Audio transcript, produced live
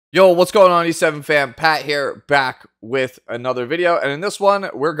Yo, what's going on, E7 fam? Pat here, back with another video. And in this one,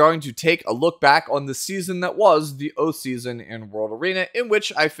 we're going to take a look back on the season that was the O season in World Arena, in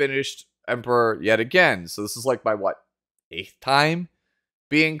which I finished Emperor yet again. So this is like my, what, 8th time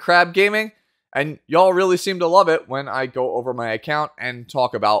being Crab Gaming? And y'all really seem to love it when I go over my account and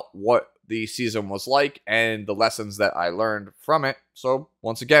talk about what the season was like and the lessons that I learned from it. So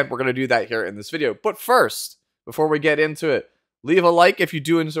once again, we're going to do that here in this video. But first, before we get into it, leave a like if you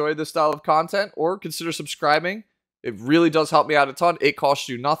do enjoy this style of content, or consider subscribing. It really does help me out a ton. It costs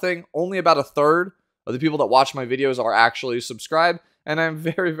you nothing. Only about a third of the people that watch my videos are actually subscribed, and I'm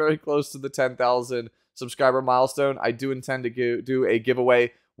very, very close to the 10,000 subscriber milestone. I do intend to do a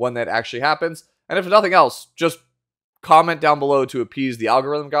giveaway when that actually happens. And if nothing else, just comment down below to appease the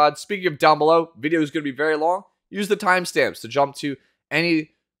algorithm god. Speaking of down below, video is going to be very long. Use the timestamps to jump to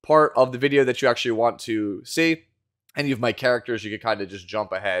any part of the video that you actually want to see. Any of my characters, you can kind of just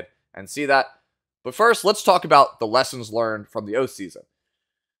jump ahead and see that. But first, let's talk about the lessons learned from the Oath season.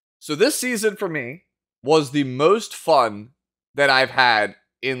 So this season for me was the most fun that I've had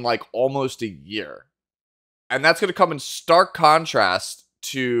in like almost a year. And that's going to come in stark contrast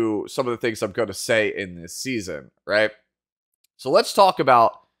to some of the things I'm going to say in this season, right? So let's talk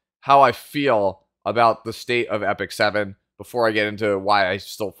about how I feel about the state of Epic 7 before I get into why I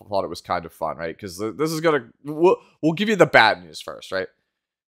still thought it was kind of fun, right? Because this is going to... We'll give you the bad news first, right?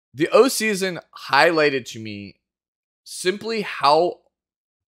 The O season highlighted to me simply how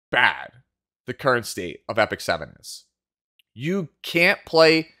bad the current state of Epic 7 is. You can't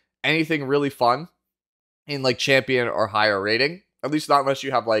play anything really fun in like champion or higher rating. At least not unless you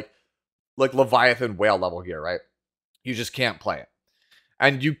have like Leviathan whale level gear, right? You just can't play it.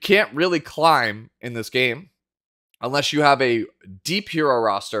 And you can't really climb in this game unless you have a deep hero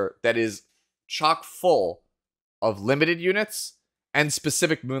roster that is chock full of limited units and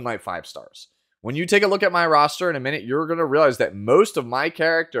specific Moonlight 5 stars. When you take a look at my roster in a minute, you're going to realize that most of my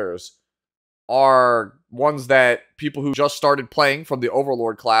characters are ones that people who just started playing from the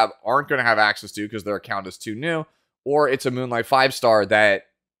Overlord collab aren't going to have access to because their account is too new, or it's a Moonlight 5 star that,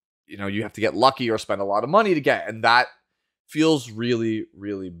 you know, you have to get lucky or spend a lot of money to get, and that feels really,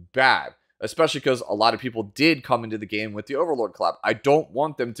 really bad. Especially because a lot of people did come into the game with the Overlord collab. I don't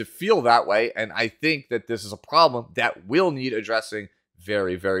want them to feel that way, and I think that this is a problem that will need addressing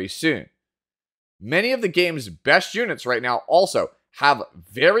very, very soon. Many of the game's best units right now also have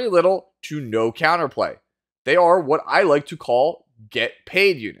very little to no counterplay. They are what I like to call get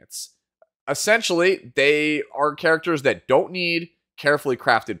paid units. Essentially, they are characters that don't need carefully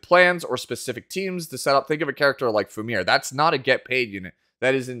crafted plans or specific teams to set up. Think of a character like Fumir. That's not a get paid unit.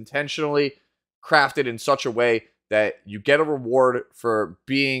 That is intentionally crafted in such a way that you get a reward for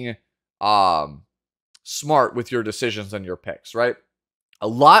being smart with your decisions and your picks, right? A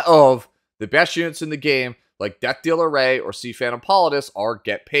lot of the best units in the game, like Death Dealer Ray or Sea Phantom Politis, are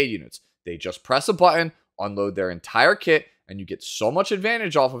get paid units. They just press a button, unload their entire kit, and you get so much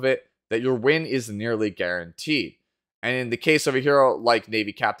advantage off of it that your win is nearly guaranteed. And in the case of a hero like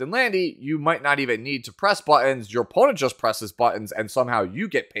Navy Captain Landy, you might not even need to press buttons. Your opponent just presses buttons and somehow you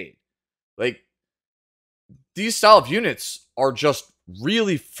get paid. Like, these style of units are just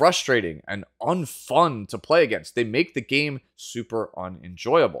really frustrating and unfun to play against. They make the game super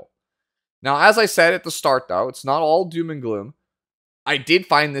unenjoyable. Now, as I said at the start, though, it's not all doom and gloom. I did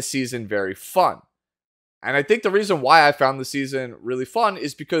find this season very fun. And I think the reason why I found the season really fun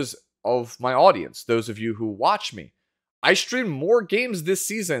is because of my audience, those of you who watch me. I streamed more games this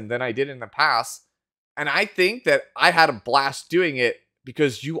season than I did in the past, and I think that I had a blast doing it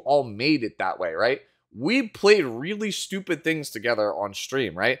because you all made it that way, right? We played really stupid things together on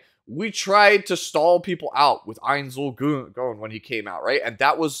stream, right? We tried to stall people out with Einzel going when he came out, right? And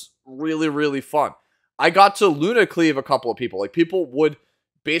that was really, really fun. I got to Luna cleave a couple of people. Like, people would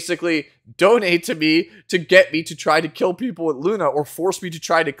basically donate to me to get me to try to kill people with Luna or force me to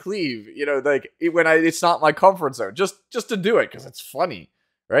try to cleave, you know, like when it's not my comfort zone, just to do it because it's funny,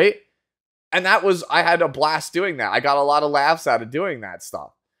 right? And I had a blast doing that. I got a lot of laughs out of doing that stuff.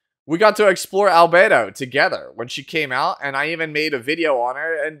 We got to explore Albedo together when she came out, and I even made a video on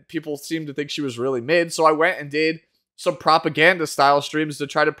her, and people seemed to think she was really mid, so I went and did some propaganda style streams to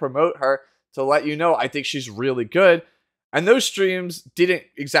try to promote her, to let you know I think she's really good. And those streams didn't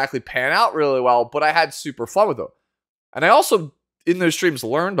exactly pan out really well, but I had super fun with them. And I also, in those streams,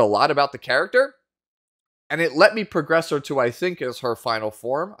 learned a lot about the character. And it let me progress her to, I think, is her final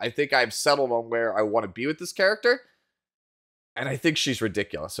form. I think I've settled on where I want to be with this character. And I think she's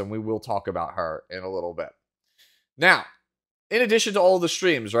ridiculous, and we will talk about her in a little bit. Now, in addition to all the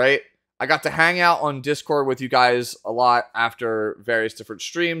streams, right, I got to hang out on Discord with you guys a lot after various different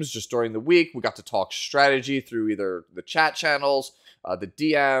streams just during the week. We got to talk strategy through either the chat channels, the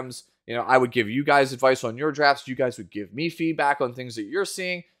DMs. You know, I would give you guys advice on your drafts. You guys would give me feedback on things that you're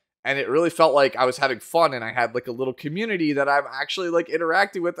seeing. And it really felt like I was having fun, and I had like a little community that I'm actually like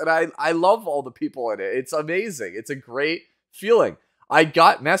interacting with, and I love all the people in it. It's amazing. It's a great feeling. I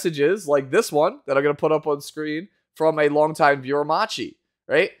got messages like this one that I'm going to put up on screen from a longtime viewer, Machi,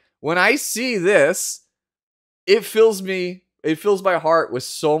 right? When I see this, it fills my heart with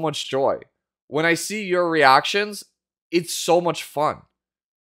so much joy. When I see your reactions, it's so much fun.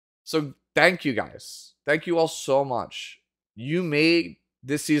 So thank you guys. Thank you all so much. You made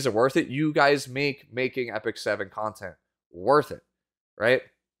this season worth it. You guys make making Epic 7 content worth it, right?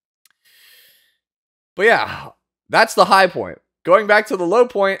 But yeah, that's the high point. Going back to the low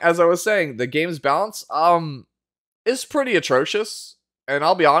point, as I was saying, the game's balance is pretty atrocious. And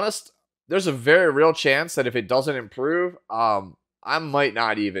I'll be honest, there's a very real chance that if it doesn't improve, I might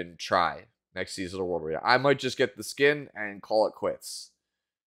not even try next season of World Arena. I might just get the skin and call it quits.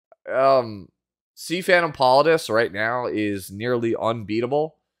 Sea Phantom Politis right now is nearly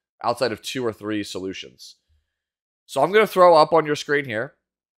unbeatable outside of 2 or 3 solutions. So I'm going to throw up on your screen here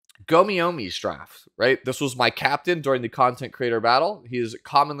Gomiomi's draft, right? This was my captain during the content creator battle. He is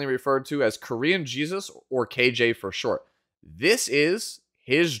commonly referred to as Korean Jesus, or KJ for short. This is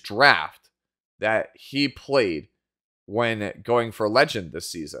his draft that he played when going for Legend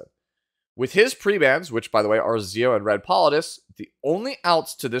this season. With his pre-bans, which by the way are Zeo and Red Politis, the only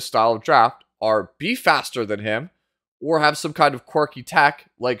outs to this style of draft are be faster than him or have some kind of quirky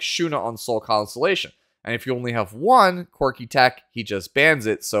tech like Shuna on Soul Constellation. And if you only have one quirky tech, he just bans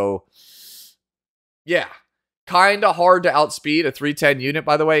it. So yeah, kind of hard to outspeed a 310 unit,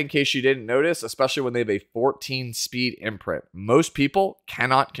 by the way, in case you didn't notice, especially when they have a 14 speed imprint. Most people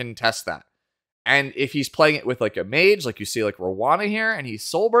cannot contest that. And if he's playing it with like a mage, like you see like Roana here, and he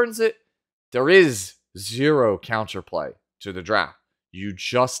soul burns it, there is 0 counterplay to the draft. You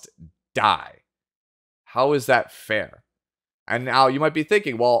just die. How is that fair? And now you might be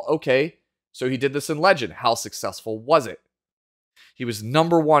thinking, well, okay, so he did this in Legend. How successful was it? He was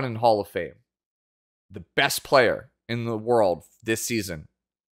 #1 in Hall of Fame. The best player in the world this season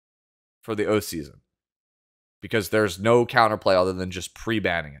for the O season. Because there's no counterplay other than just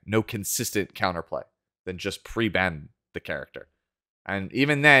pre-banning it. No consistent counterplay than just pre-ban the character. And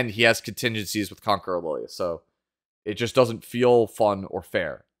even then, he has contingencies with Conqueror Lilias. So it just doesn't feel fun or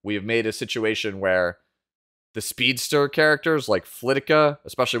fair. We have made a situation where the speedster characters like Flitica,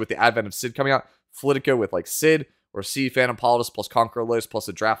 especially with the advent of Sid coming out, Flitica with like Sid or Sea Phantom Politis plus Conqueror Lilias plus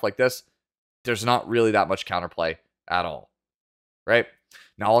a draft like this, there's not really that much counterplay at all. Right?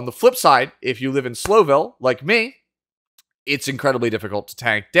 Now, on the flip side, if you live in Slowville, like me, it's incredibly difficult to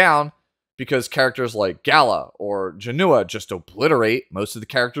tank down because characters like Gala or Jenua just obliterate most of the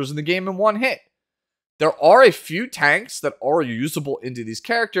characters in the game in one hit. There are a few tanks that are usable into these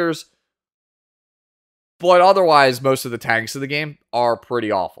characters, but otherwise, most of the tanks of the game are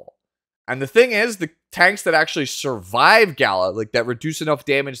pretty awful. And the thing is, the tanks that actually survive Gala, like that reduce enough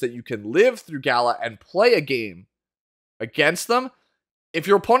damage that you can live through Gala and play a game against them, if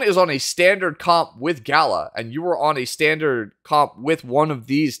your opponent is on a standard comp with Gala and you are on a standard comp with one of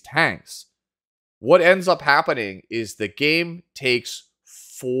these tanks, what ends up happening is the game takes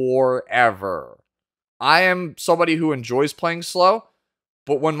forever. I am somebody who enjoys playing slow,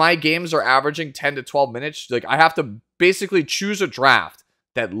 but when my games are averaging 10 to 12 minutes, like I have to basically choose a draft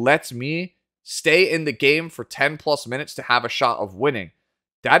that lets me stay in the game for 10 plus minutes to have a shot of winning.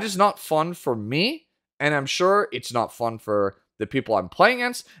 That is not fun for me, and I'm sure it's not fun for the people I'm playing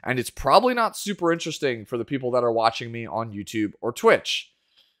against, and it's probably not super interesting for the people that are watching me on YouTube or Twitch.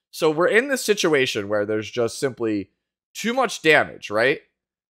 So we're in this situation where there's just simply too much damage, right?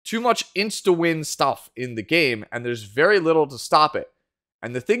 Too much insta-win stuff in the game, and there's very little to stop it.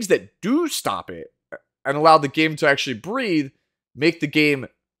 And the things that do stop it and allow the game to actually breathe make the game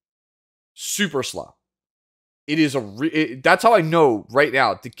super slow. It is that's how I know right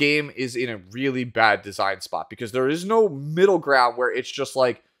now the game is in a really bad design spot, because there is no middle ground where it's just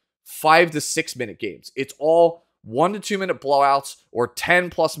like 5 to 6 minute games. It's all 1 to 2 minute blowouts or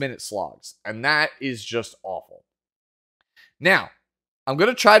 10 plus minute slogs. And that is just awful. Now, I'm going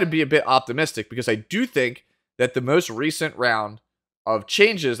to try to be a bit optimistic because I do think that the most recent round of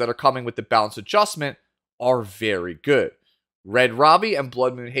changes that are coming with the balance adjustment are very good. Red Robbie and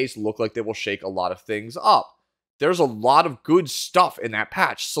Blood Moon Haste look like they will shake a lot of things up. There's a lot of good stuff in that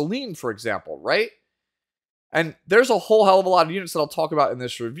patch. Celine, for example, right? And there's a whole hell of a lot of units that I'll talk about in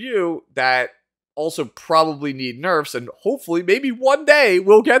this review that also probably need nerfs, and hopefully maybe one day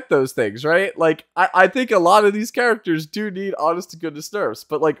we'll get those things, right? Like, I think a lot of these characters do need honest to goodness nerfs,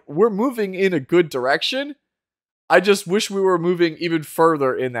 but like, we're moving in a good direction. I just wish we were moving even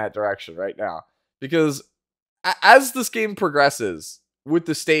further in that direction right now, because as this game progresses with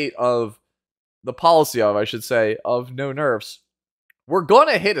the state of the policy of, I should say, of no nerfs, we're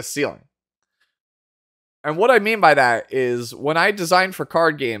gonna hit a ceiling. And what I mean by that is, when I designed for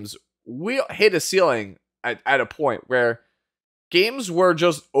card games, we hit a ceiling at a point where games were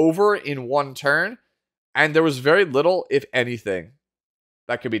just over in one turn, and there was very little, if anything,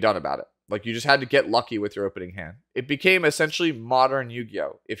 that could be done about it. Like, you just had to get lucky with your opening hand. It became essentially modern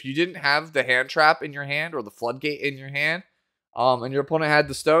Yu-Gi-Oh! If you didn't have the hand trap in your hand or the floodgate in your hand, and your opponent had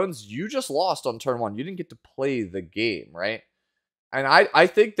the stones, you just lost on turn one. You didn't get to play the game, right? And I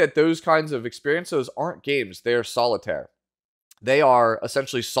think that those kinds of experiences aren't games. They are solitaire. They are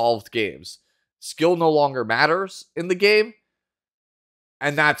essentially solved games. Skill no longer matters in the game.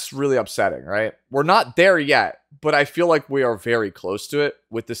 And that's really upsetting, right? We're not there yet, but I feel like we are very close to it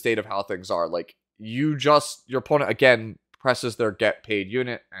with the state of how things are. Like, your opponent, again, presses their get paid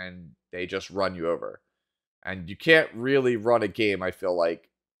unit, and they just run you over. And you can't really run a game, I feel like,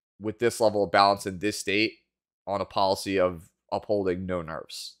 with this level of balance in this state on a policy of upholding no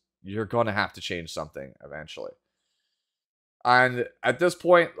nerfs. You're going to have to change something eventually. And at this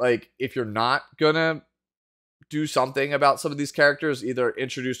point, like, if you're not going to do something about some of these characters, either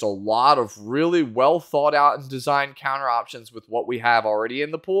introduce a lot of really well thought out and designed counter options with what we have already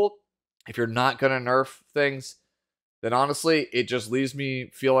in the pool. If you're not going to nerf things, then honestly, it just leaves me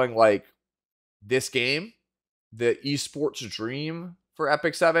feeling like this game, the esports dream for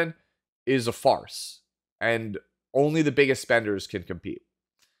Epic 7, is a farce. And only the biggest spenders can compete.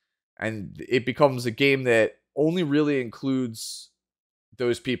 And it becomes a game that only really includes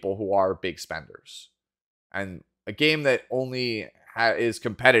those people who are big spenders. And a game that only is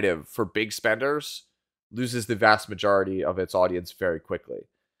competitive for big spenders loses the vast majority of its audience very quickly.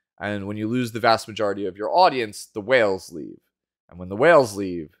 And when you lose the vast majority of your audience, the whales leave. And when the whales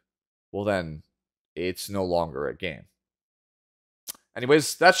leave, well then, it's no longer a game.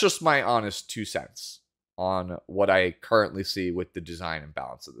 Anyways, that's just my honest 2 cents on what I currently see with the design and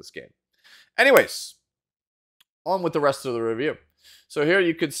balance of this game. Anyways, on with the rest of the review. So here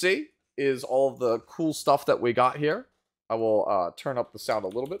you can see is all of the cool stuff that we got here. I will turn up the sound a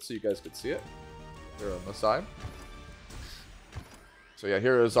little bit so you guys can see it here on the side. So yeah,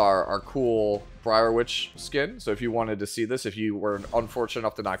 here is our cool Briar Witch skin. So if you wanted to see this, if you were unfortunate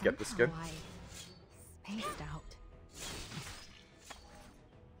enough to not get the skin. Spaced out.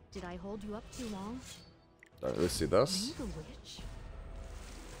 Did I hold you up too long? Alright, let's see this. Are you the witch?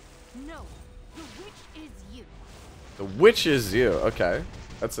 No, the witch is you. The witch is you. Okay.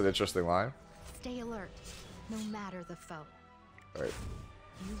 That's an interesting line. Stay alert, no matter the foe. Alright.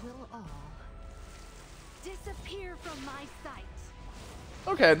 You will all disappear from my sight.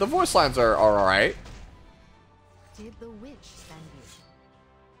 Okay, the voice lines are alright. Did the witch send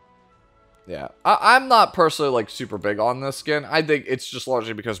you? Yeah. I'm not personally, like, super big on this skin. I think it's just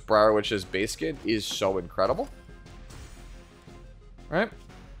largely because Briar Witch's base skin is so incredible. Right?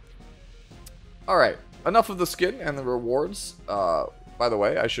 Alright. Enough of the skin and the rewards. By the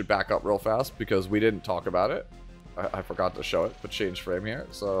way, I should back up real fast because we didn't talk about it. I forgot to show it, but change frame here.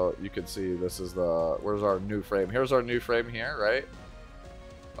 So you can see this is the... Where's our new frame? Here's our new frame here, right?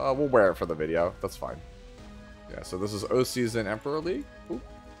 We'll wear it for the video. That's fine. Yeah, so this is O-Season Emperor League. Ooh.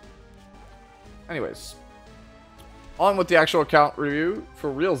 Anyways. On with the actual account review for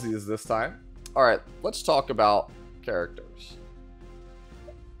realsies this time. Alright, let's talk about characters.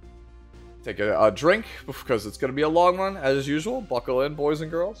 Take a drink, because it's going to be a long one, as usual. Buckle in, boys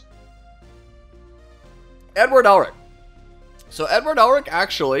and girls. Edward Elric. So Edward Elric,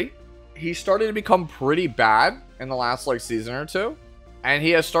 actually, he started to become pretty bad in the last, like, season or two. And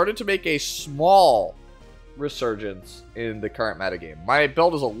he has started to make a small resurgence in the current metagame. My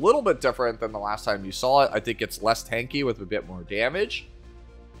build is a little bit different than the last time you saw it. I think it's less tanky with a bit more damage.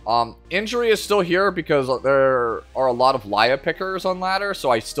 Injury is still here because there are a lot of Laia pickers on ladder,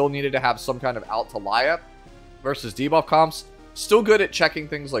 so I still needed to have some kind of out to Laia versus debuff comps. Still good at checking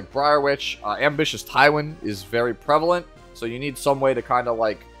things like Briar Witch. Ambitious Tywin is very prevalent, so you need some way to kind of,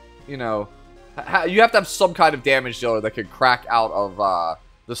 like, you know, you have to have some kind of damage dealer that can crack out of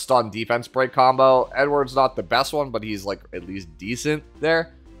the stun defense break combo. Edward's not the best one, but he's, like, at least decent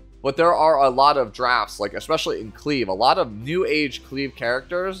there. But there are a lot of drafts, like, especially in Cleave, a lot of new age Cleave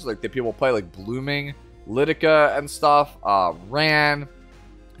characters, like, that people play, like Blooming, Luluca and stuff, Ran,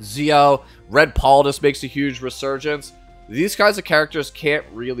 Zio, Red Politis makes a huge resurgence. these kinds of characters can't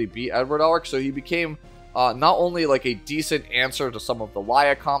really beat Edward Elric, so he became not only like a decent answer to some of the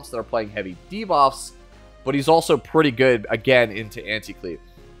Laia comps that are playing heavy debuffs, but he's also pretty good, again, into anti-cleave.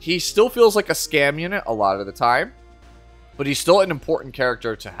 He still feels like a scam unit a lot of the time, but he's still an important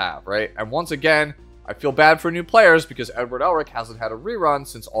character to have, right? And once again, I feel bad for new players because Edward Elric hasn't had a rerun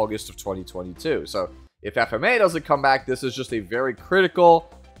since August of 2022. So if FMA doesn't come back, this is just a very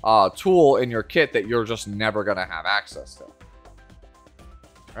critical tool in your kit that you're just never going to have access to. All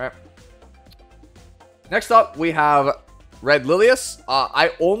right. Next up, we have Red Lilias.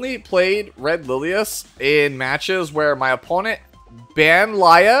 I only played Red Lilias in matches where my opponent banned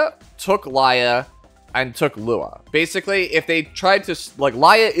Laia, took Laia, and took Lua. Basically, if they tried to... Like,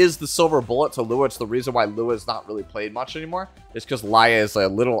 Laia is the silver bullet to Lua. It's the reason why Lua is not really played much anymore. It's because Laia is a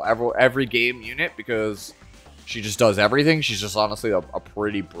little every game unit because she just does everything. She's just honestly a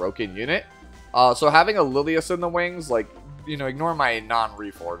pretty broken unit. So having a Lilias in the wings, like, you know, ignore my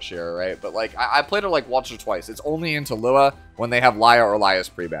non-reforged here, right? But, like, I played her, like, once or twice. It's only into Lua when they have Laia or Laia's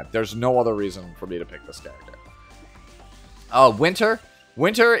pre-ban. There's no other reason for me to pick this character. Winter.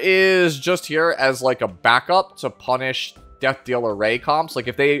 Winter is just here as, like, a backup to punish Death Dealer Ray comps. Like,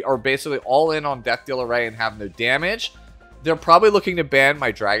 if they are basically all in on Death Dealer Ray and have no damage, they're probably looking to ban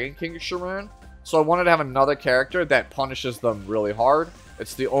my Dragon King Sharoon. So I wanted to have another character that punishes them really hard.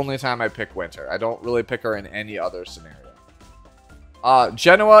 It's the only time I pick Winter. I don't really pick her in any other scenario.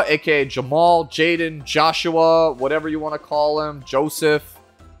 Jenua, aka Jamal, Jaden, Joshua, whatever you want to call him, Joseph.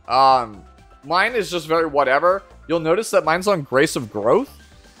 Mine is just very whatever. You'll notice that mine's on Grace of Growth.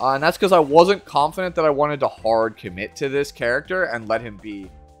 And that's because I wasn't confident that I wanted to hard commit to this character and let him be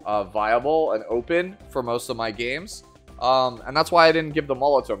viable and open for most of my games. And that's why I didn't give the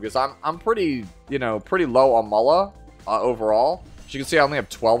Mullah to him, because I'm pretty, you know, pretty low on Mullah overall. As you can see, I only have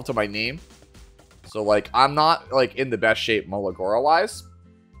 12 to my name. So, like, I'm not, like, in the best shape Mullah-Gora-wise.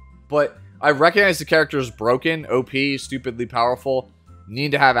 But I recognize the character is broken, OP, stupidly powerful,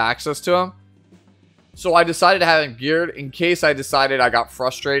 need to have access to him. So I decided to have him geared in case I decided I got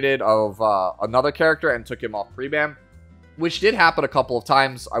frustrated of another character and took him off pre-ban, which did happen a couple of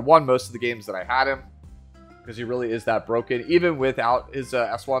times. I won most of the games that I had him because he really is that broken, even without his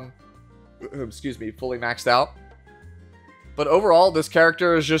S1, excuse me, fully maxed out. But overall, this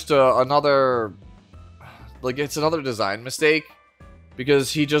character is just another, like, it's another design mistake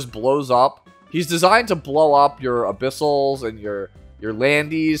because he just blows up. He's designed to blow up your Abyssals and your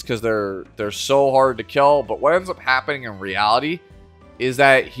Landys because they're so hard to kill, but what ends up happening in reality is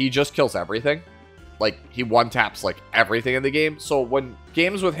that he just kills everything. Like, he one-taps, like, everything in the game. So when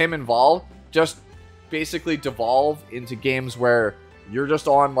games with him involved just basically devolve into games where you're just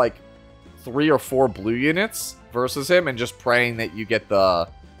on, like, 3 or 4 blue units versus him and just praying that you get the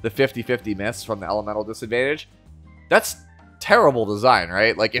 50-50 miss from the elemental disadvantage, that's terrible design,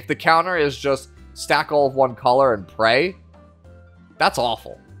 right? Like, if the counter is just stack all of one color and pray, that's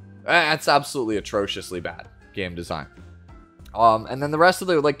awful. That's absolutely atrociously bad game design. And then the rest of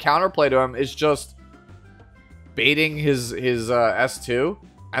the, like, counterplay to him is just baiting his S2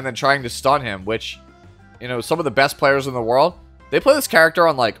 and then trying to stun him, which, you know, some of the best players in the world, they play this character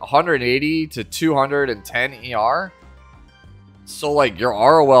on, like, 180 to 210 ER. So, like, your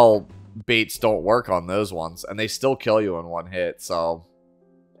ROL baits don't work on those ones, and they still kill you in one hit, so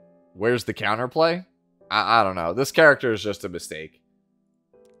where's the counterplay? I don't know. This character is just a mistake.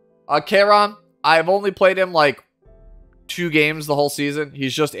 Kayron, I've only played him, like, 2 games the whole season.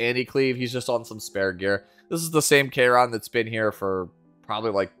 He's just anti-cleave. He's just on some spare gear. This is the same Kayron that's been here for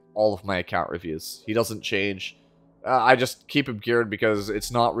probably, like, all of my account reviews. He doesn't change. I just keep him geared because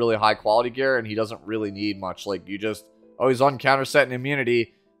it's not really high-quality gear, and he doesn't really need much. Like, you just, oh, he's on counter set and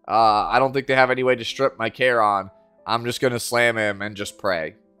immunity. I don't think they have any way to strip my Kayron. I'm just going to slam him and just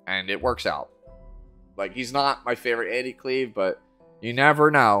pray. And it works out. Like, he's not my favorite anti-cleave, but you never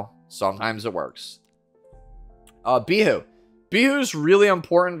know. Sometimes it works. Beehoo. Beehoo's really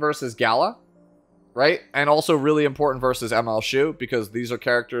important versus Gala, right? And also really important versus ML Shu, because these are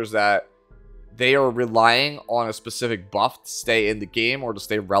characters that they are relying on a specific buff to stay in the game or to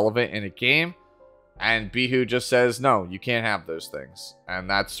stay relevant in a game. And Beehoo just says, no, you can't have those things. And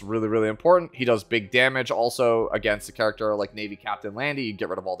that's really, really important. He does big damage also against a character like Navy Captain Landy. You get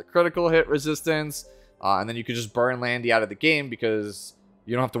rid of all the critical hit resistance. And then you can just burn Landy out of the game because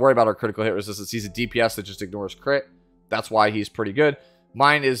you don't have to worry about our critical hit resistance. He's a DPS that just ignores crit. That's why he's pretty good.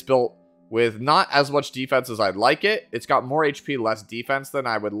 Mine is built with not as much defense as I'd like it. It's got more HP, less defense than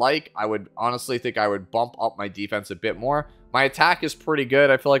I would like. I would honestly think I would bump up my defense a bit more. My attack is pretty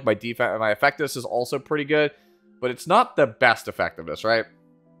good. I feel like my effectiveness is also pretty good, but it's not the best effectiveness, right?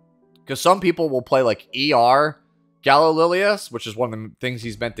 Because some people will play like ER Gala Lilias, which is one of the things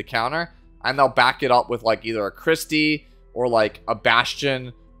he's meant to counter, and they'll back it up with like either a Christy or like a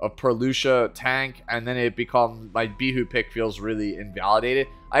Bastion of Purrgis tank, and then it becomes, my Beehoo pick feels really invalidated.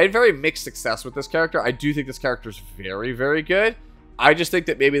 I had very mixed success with this character. I do think this character is very, very good. I just think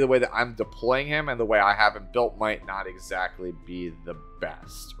that maybe the way that I'm deploying him and the way I have him built might not exactly be the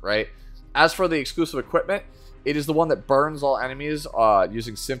best, right? As for the exclusive equipment, it is the one that burns all enemies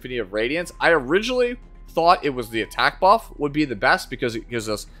using Symphony of Radiance. I originally thought it was the attack buff would be the best because it gives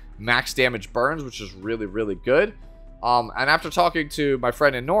us max damage burns, which is really, really good. And after talking to my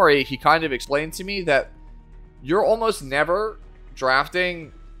friend Inori, he kind of explained to me that you're almost never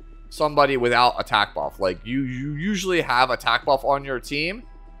drafting somebody without attack buff. Like, you usually have attack buff on your team,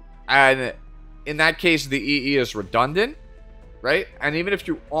 and in that case, the EE is redundant, right? And even if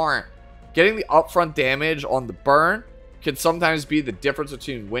you aren't, getting the upfront damage on the burn can sometimes be the difference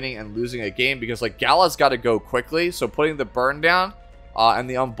between winning and losing a game, because, like, Gala's got to go quickly, so putting the burn down and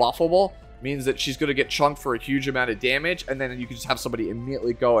the unbuffable means that she's going to get chunked for a huge amount of damage, and then you can just have somebody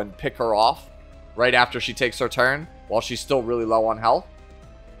immediately go and pick her off right after she takes her turn while she's still really low on health.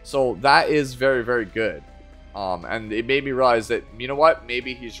 So that is very, very good. And it made me realize that, you know what,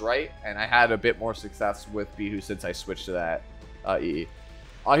 maybe he's right, and I had a bit more success with Beehoo since I switched to that EE.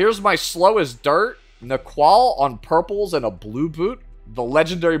 Here's my slowest dirt, Nahkwol on purples and a blue boot. The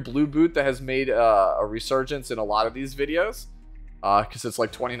legendary blue boot that has made a resurgence in a lot of these videos. Because it's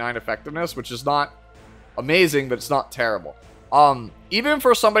like 29 effectiveness, which is not amazing, but it's not terrible. Even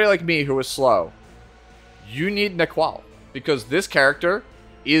for somebody like me who is slow, you need Nahkwol, because this character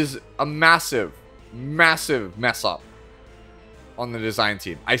is a massive, massive mess up on the design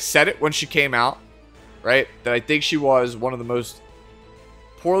team. I said it when she came out, right? That I think she was one of the most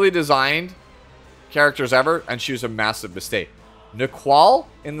poorly designed characters ever, and she was a massive mistake. Nahkwol,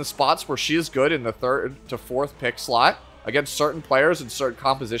 in the spots where she is good in the 3rd to 4th pick slot, against certain players in certain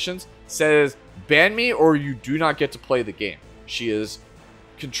compositions, says, ban me or you do not get to play the game. She is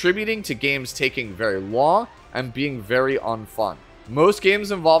contributing to games taking very long and being very unfun. Most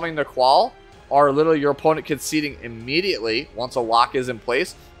games involving Nahkwol are literally your opponent conceding immediately once a lock is in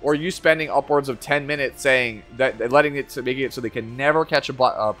place, or you spending upwards of 10 minutes saying that, making it so they can never catch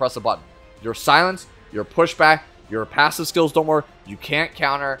a press a button. Your silence, your pushback, your passive skills don't work, you can't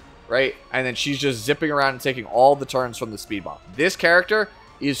counter, right? And then she's just zipping around and taking all the turns from the speed bomb. This character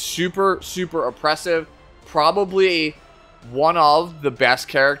is super, super oppressive. Probably one of the best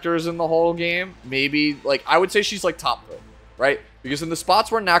characters in the whole game. Maybe, like, I would say she's like top 3, right? Because in the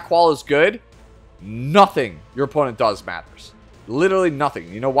spots where Nahkwol is good, nothing your opponent does matters. Literally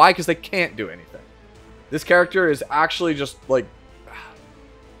nothing. You know why? Because they can't do anything. This character is actually just, like,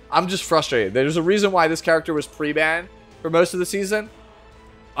 I'm just frustrated. There's a reason why this character was pre-banned for most of the season.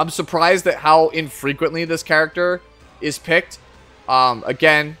 I'm surprised at how infrequently this character is picked.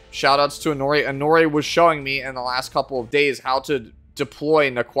 Again, shoutouts to Inori. Inori was showing me in the last couple of days how to deploy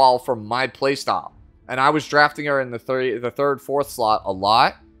Nahkwol from my playstyle. And I was drafting her in the 3rd, 4th slot a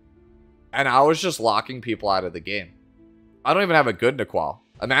lot. And I was just locking people out of the game. I don't even have a good Nahkwol.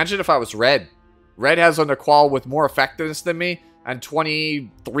 Imagine if I was Red. Red has a Nahkwol with more effectiveness than me and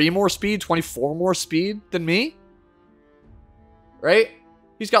 23 more speed, 24 more speed than me. Right?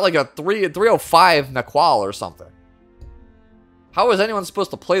 He's got like a 305 Nahkwol or something. How is anyone supposed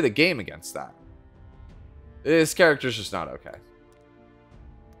to play the game against that? This character's just not okay.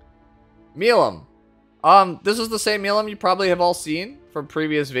 Milim. This is the same Milim you probably have all seen from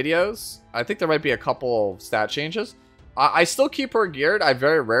previous videos. I think there might be a couple of stat changes. I still keep her geared. I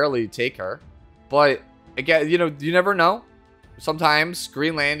very rarely take her. But, again, you know, you never know. Sometimes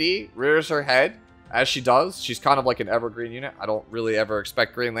Green Landy rears her head, as she does. She's kind of like an evergreen unit. I don't really ever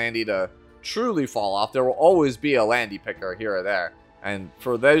expect Green Landy to truly fall off. There will always be a Landy picker here or there. And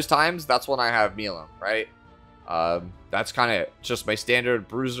for those times, that's when I have Milim, right? That's kind of just my standard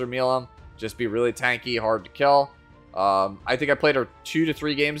bruiser Milim. Just be really tanky, hard to kill. I think I played her 2 to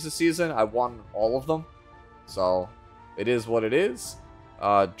 3 games this season. I won all of them. So, it is what it is.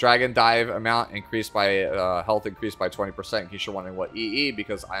 Dragon dive amount increased by, health increased by 20%, in case you're wondering what EE,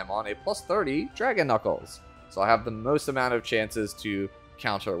 because I am on a plus 30 Dragon Knuckles. So I have the most amount of chances to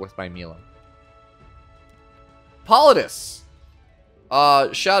counter with my Milim. Politis.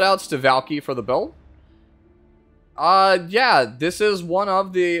 Shoutouts to Valky for the build. Yeah, this is one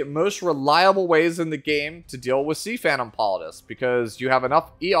of the most reliable ways in the game to deal with Sea Phantom Politis, because you have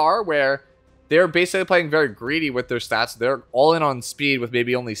enough ER where they're basically playing very greedy with their stats. They're all in on speed with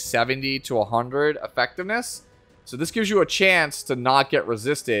maybe only 70 to 100 effectiveness. So this gives you a chance to not get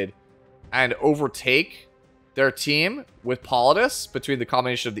resisted and overtake their team with Politis between the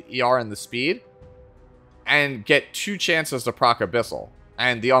combination of the ER and the speed. and get 2 chances to proc Abyssal.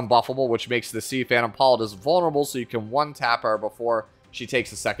 And the Unbuffable, which makes the Sea Phantom Politis vulnerable, so you can 1-tap her before she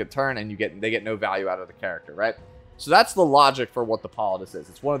takes a second turn, and they get no value out of the character, right? So that's the logic for what the Politis is.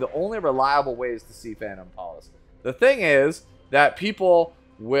 It's one of the only reliable ways to see Phantom Politis. The thing is that people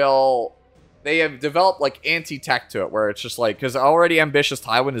they have developed like anti-tech to it, where it's just like, because already Ambitious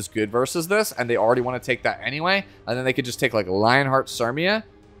Tywin is good versus this, and they already want to take that anyway, and then they could just take like Lionheart Cermia,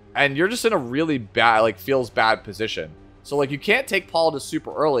 and you're just in a really bad, like, feels bad position. So like, you can't take Politis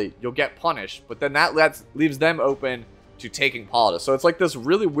super early, you'll get punished, but then that leaves them open to taking Politis. So it's like this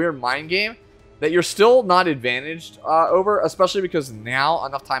really weird mind game that you're still not advantaged over, especially because now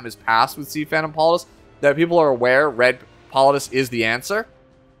enough time has passed with Sea Phantom Politis that people are aware red Politis is the answer.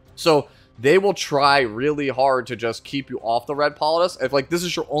 So they will try really hard to just keep you off the red Politis. If like this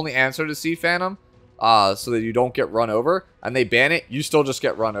is your only answer to Sea Phantom, so that you don't get run over, and they ban it, you still just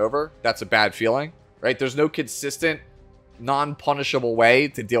get run over. That's a bad feeling, right? There's no consistent, non-punishable way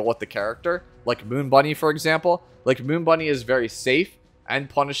to deal with the character. Like Moon Bunny, for example. Like Moon Bunny is very safe and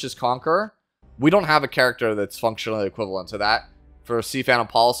punishes Conqueror. We don't have a character that's functionally equivalent to that for Sea Phantom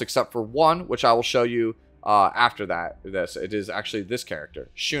Politis, except for one, which I will show you after that. It is actually this character,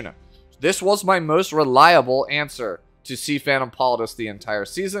 Shuna. This was my most reliable answer to Sea Phantom Politis the entire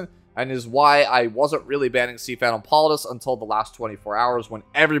season, and is why I wasn't really banning Sea Phantom Politis until the last 24 hours when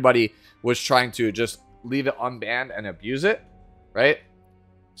everybody was trying to just leave it unbanned and abuse it, right?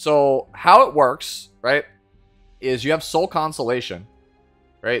 So how it works, right, is you have Soul Consolation,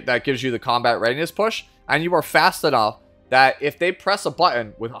 right? That gives you the combat readiness push, and you are fast enough that if they press a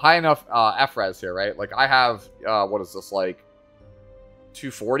button with high enough FRES here, right? Like I have, what is this, like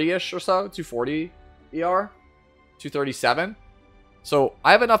 240-ish or so? 240 ER? 237? So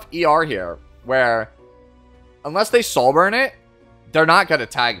I have enough ER here where unless they soul burn it, they're not going to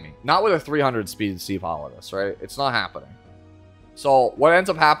tag me. Not with a 300 speed Sea Politis, right? It's not happening. So what ends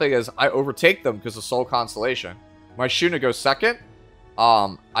up happening is I overtake them because of Soul Consolation. My Shuna goes second.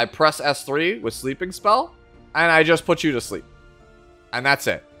 I press S3 with Sleeping Spell, and I just put you to sleep. And that's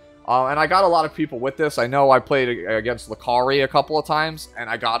it. And I got a lot of people with this. I know I played against Lucari a couple of times, and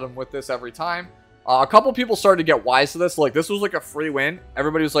I got him with this every time. A couple people started to get wise to this. Like, this was like a free win.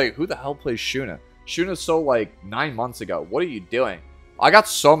 Everybody was like, who the hell plays Shuna? Shuna's so, like, 9 months ago. What are you doing? I got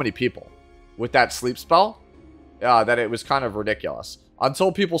so many people with that sleep spell that it was kind of ridiculous.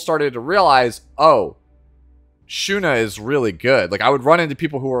 Until people started to realize, oh, Shuna is really good. Like, I would run into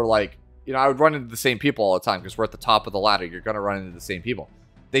people who were like, you know, I would run into the same people all the time because we're at the top of the ladder. You're going to run into the same people.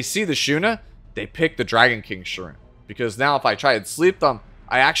 They see the Shuna, they pick the Dragon King Shroom. Because now if I try and sleep them,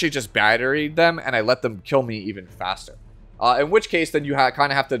 I actually just batteried them and I let them kill me even faster. In which case, then you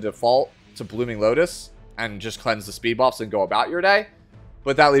kind of have to default to Blooming Lotus and just cleanse the speed buffs and go about your day.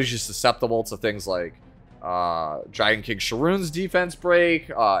 But that leaves you susceptible to things like Dragon King Shroom's defense break,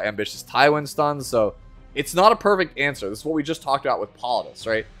 Ambitious Tywin stuns. So it's not a perfect answer. This is what we just talked about with Politis,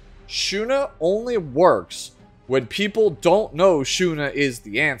 right? Shuna only works when people don't know Shuna is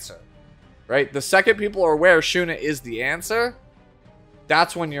the answer, right? The second people are aware Shuna is the answer,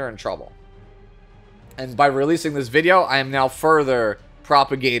 that's when you're in trouble. And by releasing this video, I am now further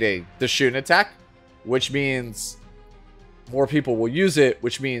propagating the Shuna tech, which means more people will use it,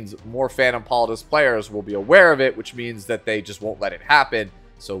 which means more Phantom Politis players will be aware of it, which means that they just won't let it happen.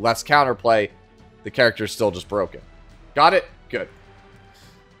 So less counterplay. The character's still just broken. Got it? Good.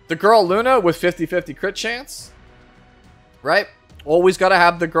 The girl Luna with 50-50 crit chance. Right? Always got to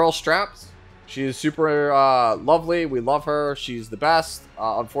have the girl straps. She is super lovely. We love her. She's the best.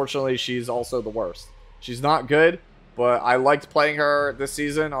 Unfortunately, she's also the worst. She's not good, but I liked playing her this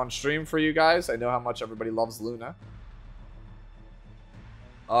season on stream for you guys. I know how much everybody loves Luna.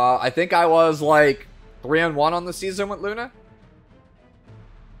 I think I was like 3-1 on the season with Luna.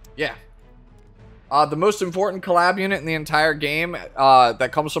 Yeah. The most important collab unit in the entire game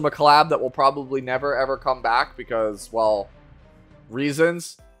that comes from a collab that will probably never ever come back because, well,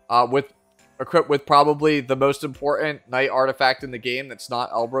 reasons. Equipped with probably the most important knight artifact in the game that's not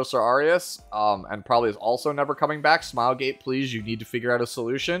Elbrus or Arius, and probably is also never coming back. Smilegate, please, you need to figure out a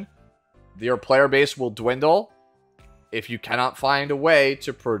solution. Your player base will dwindle if you cannot find a way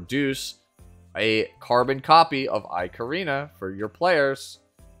to produce a carbon copy of ae-Karina for your players.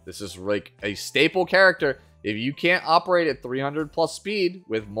 This is like a staple character. If you can't operate at 300 plus speed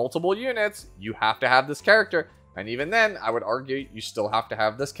with multiple units, you have to have this character. And even then, I would argue you still have to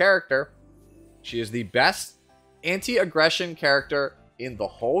have this character. She is the best anti-aggression character in the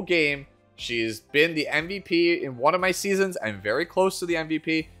whole game. She's been the MVP in one of my seasons and very close to the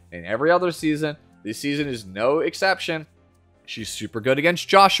MVP in every other season. This season is no exception. She's super good against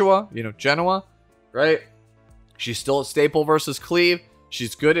Joshua, you know, Jenua, right? She's still a staple versus Cleave.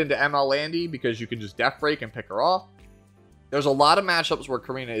 She's good into ML Landy because you can just Death Break and pick her off. There's a lot of matchups where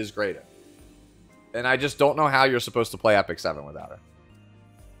Karina is great in. And I just don't know how you're supposed to play Epic 7 without her.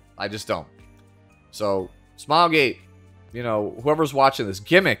 I just don't. So, Smilegate, you know, whoever's watching this,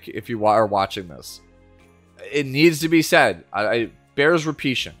 Gimmick, if you are watching this, it needs to be said. It bears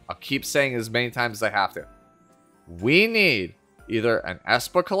repetition. I'll keep saying it as many times as I have to. We need either an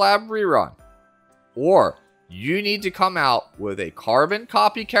Espa collab rerun, or you need to come out with a carbon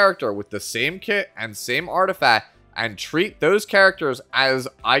copy character with the same kit and same artifact and treat those characters as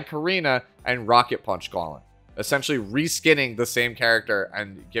ae-Karina and Rocket Punch Gauntlet. Essentially reskinning the same character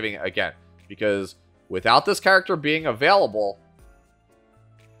and giving it again. Because without this character being available,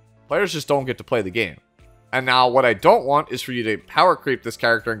 players just don't get to play the game. And now what I don't want is for you to power creep this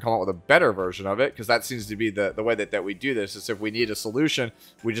character and come up with a better version of it, because that seems to be the way that we do this, is if we need a solution,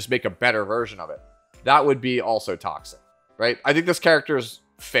 we just make a better version of it. That would be also toxic, right? I think this character is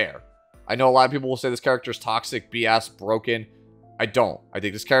fair. I know a lot of people will say this character is toxic, BS, broken. I don't. I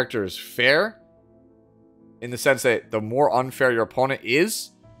think this character is fair in the sense that the more unfair your opponent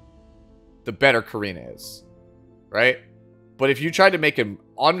is, the better Karina is, right? But if you tried to make an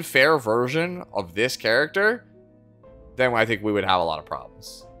unfair version of this character, then I think we would have a lot of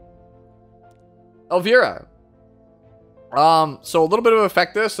problems. Elvira. So a little bit of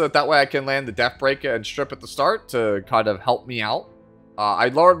effect this, so that way I can land the Death Break and Strip at the start to kind of help me out. I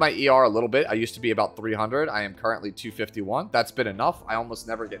lowered my ER a little bit. I used to be about 300. I am currently 251. That's been enough. I almost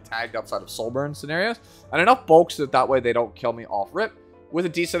never get tagged outside of Soulburn scenarios. And enough bulks that way they don't kill me off rip, with a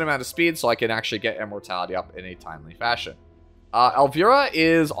decent amount of speed so I can actually get Immortality up in a timely fashion. Elvira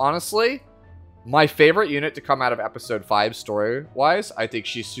is honestly my favorite unit to come out of episode 5 story-wise. I think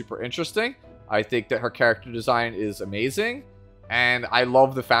she's super interesting. I think that her character design is amazing. And I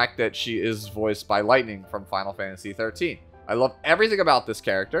love the fact that she is voiced by Lightning from Final Fantasy XIII. I love everything about this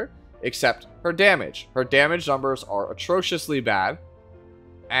character except her damage. Her damage numbers are atrociously bad.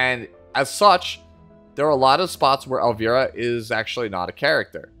 And as such, there are a lot of spots where Elvira is actually not a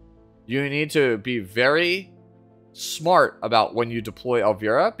character. You need to be very smart about when you deploy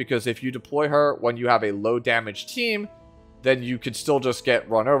Elvira, because if you deploy her when you have a low damage team, then you could still just get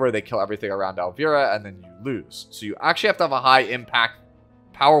run over. They kill everything around Elvira, and then you lose. So you actually have to have a high impact,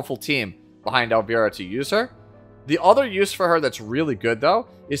 powerful team behind Elvira to use her. The other use for her that's really good, though,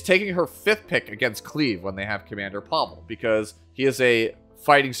 is taking her 5th pick against Cleave when they have Commander Pavel, because he is a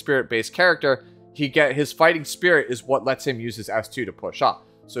fighting spirit-based character. His fighting spirit is what lets him use his S2 to push up.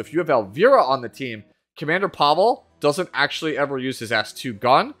 So if you have Elvira on the team, Commander Pavel doesn't actually ever use his S2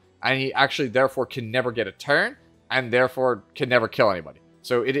 gun, and he actually therefore can never get a turn, and therefore can never kill anybody.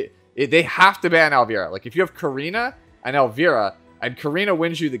 So they have to ban Elvira. Like, if you have Karina and Elvira, and Karina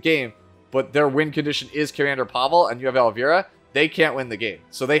wins you the game, but their win condition is Commander Pavel, and you have Elvira, they can't win the game.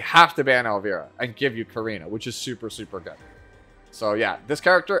 So they have to ban Elvira and give you Karina, which is super, super good. So yeah, this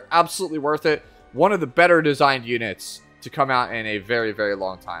character, absolutely worth it. One of the better designed units to come out in a very, very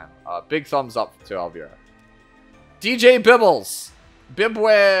long time. Big thumbs up to Elvira. DJ Byblis.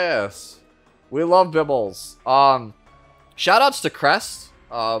 Byblis. We love Byblis. Shoutouts to Crest,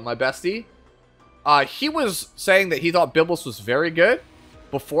 my bestie. He was saying that he thought Byblis was very good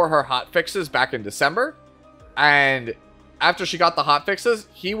before her hotfixes back in December. And after she got the hotfixes,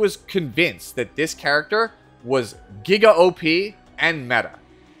 he was convinced that this character was Giga OP and meta.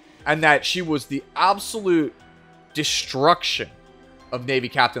 And that she was the absolute destruction of Navy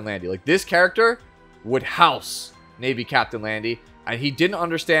Captain Landy. Like, this character would house Navy Captain Landy. And he didn't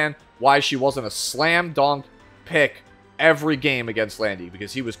understand why she wasn't a slam dunk pick every game against Landy,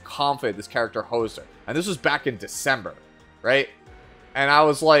 because he was confident this character hosed her. And this was back in December, right? And I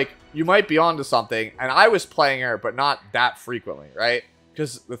was like, you might be onto something. And I was playing her, but not that frequently, right?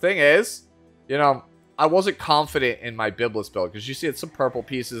 Because the thing is, you know, I wasn't confident in my Byblis build, because you see it's some purple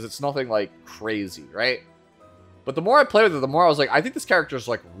pieces. It's nothing like crazy, right? But the more I played with it, the more I was like, I think this character is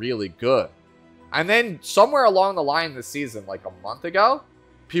like really good. And then somewhere along the line this season, like a month ago,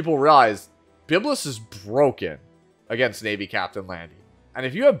 people realized Byblis is broken against Navy Captain Landy. And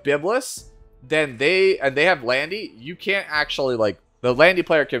if you have Byblis, then they have Landy, you can't actually, like, the Landy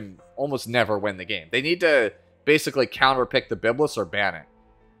player can almost never win the game. They need to basically counterpick the Byblis or ban it.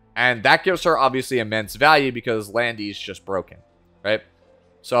 And that gives her obviously immense value because Landy's just broken, right?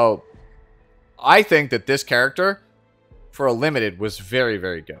 So I think that this character for a limited was very,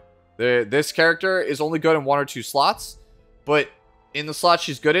 very good. This character is only good in 1 or 2 slots, but in the slot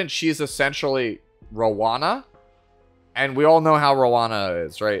she's good in, she's essentially Roana. And we all know how Roana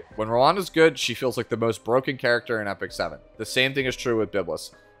is, right? When Roana's good, she feels like the most broken character in Epic 7. The same thing is true with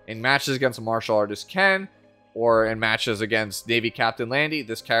Byblis. In matches against a martial artist Ken, or in matches against Navy Captain Landy,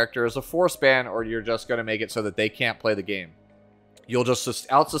 this character is a force ban, or you're just going to make it so that they can't play the game. You'll just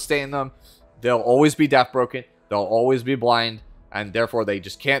out-sustain them. They'll always be death broken. They'll always be blind, and therefore they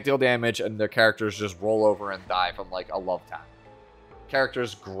just can't deal damage, and their characters just roll over and die from like a love tap.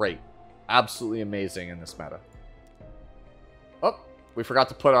 Character's great. Absolutely amazing in this meta. Oh, we forgot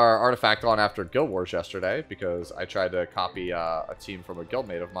to put our artifact on after Guild Wars yesterday because I tried to copy a team from a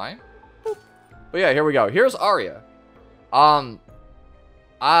guildmate of mine. Boop. But yeah, here we go. Here's Aria.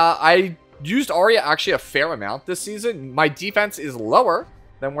 I used Aria actually a fair amount this season. My defense is lower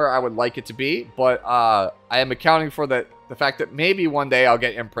than where I would like it to be, but I am accounting for the fact that maybe one day I'll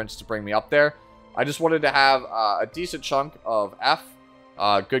get imprints to bring me up there. I just wanted to have a decent chunk of F,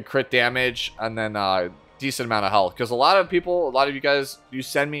 good crit damage, and then decent amount of health. Because a lot of you guys, you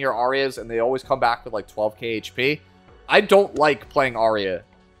send me your Arias and they always come back with like 12k HP. I don't like playing Aria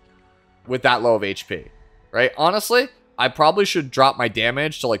with that low of HP, right? Honestly, I probably should drop my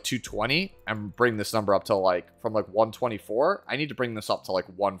damage to like 220 and bring this number up to like, from like 124. I need to bring this up to like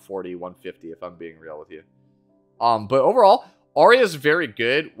 140, 150 if I'm being real with you. But overall, Aria is very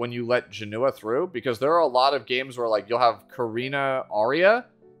good when you let Jenua through, because there are a lot of games where like you'll have Karina Aria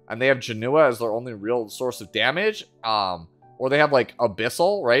and they have Jenua as their only real source of damage. Or they have like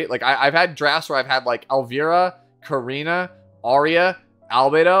Abyssal, right? Like I've had drafts where I've had like Elvira, Karina, Aria,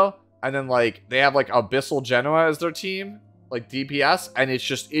 Albedo, and then like they have like Abyssal Jenua as their team, like DPS, and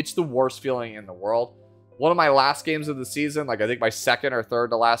it's the worst feeling in the world. One of my last games of the season, like I think my second or third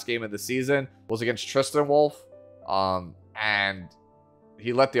to last game of the season, was against Tristan Wolf. And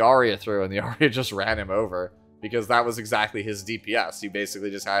he let the Aria through, and the Aria just ran him over because that was exactly his DPS. He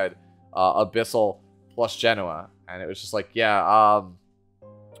basically just had Abyssal plus Jenua, and it was just like, yeah,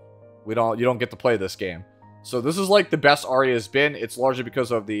 you don't get to play this game. So this is like the best Aria has been. It's largely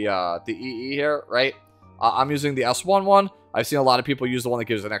because of the EE here, right? I'm using the S1 one. I've seen a lot of people use the one that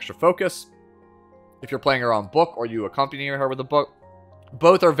gives an extra focus. If you're playing her on book or you accompany her with a book,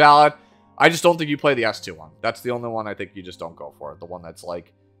 both are valid. I just don't think you play the S2 one. That's the only one I think you just don't go for. The one that's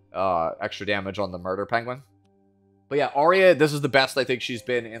like extra damage on the murder penguin. But yeah, Aria, this is the best I think she's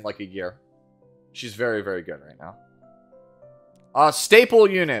been in like a year. She's very, very good right now. Staple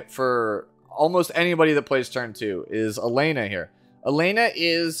unit for almost anybody that plays turn 2 is Elena here. Elena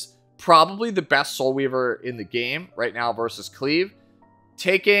is probably the best Soul Weaver in the game right now versus Cleave.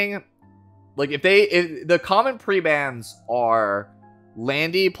 Taking, like, if the common pre-bans are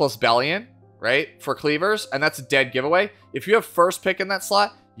Landy plus Bellion, right, for cleavers, and that's a dead giveaway. If you have first pick in that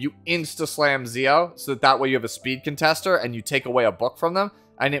slot, you insta-slam Zio, so that way you have a speed contester, and you take away a book from them,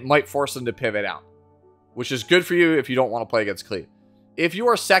 and it might force them to pivot out, which is good for you if you don't want to play against Cleave. If you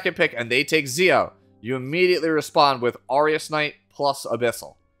are second pick and they take Zio, you immediately respond with Arius Knight plus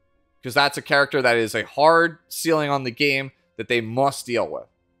Abyssal, because that's a character that is a hard ceiling on the game that they must deal with,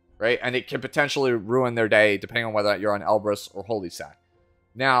 right? And it can potentially ruin their day depending on whether you're on Elbrus or Holy Sack.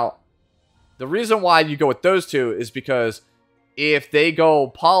 Now, the reason why you go with those two is because if they go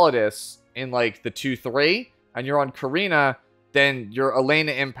Politis in like the 2-3 and you're on Karina, then your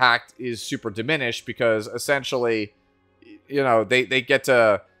Elena impact is super diminished, because essentially, you know,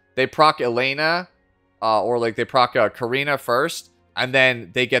 they proc Elena or like they proc Karina first, and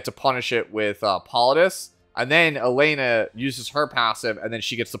then they get to punish it with Politis, and then Elena uses her passive, and then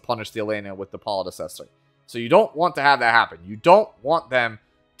she gets to punish the Elena with the Politis S3. So you don't want to have that happen. You don't want them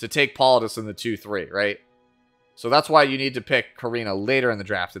to take Politis in the 2-3, right? So that's why you need to pick Karina later in the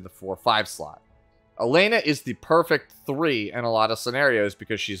draft in the 4-5 slot. Elena is the perfect 3 in a lot of scenarios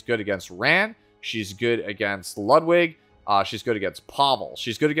because she's good against Ran, she's good against Ludwig, she's good against Pavel.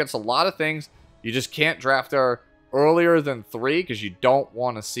 She's good against a lot of things. You just can't draft her earlier than 3 because you don't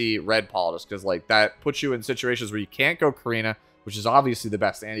want to see red Politis, because like that puts you in situations where you can't go Karina, which is obviously the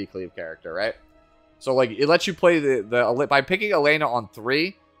best anti-cleave character, right? So like it lets you play by picking Elena on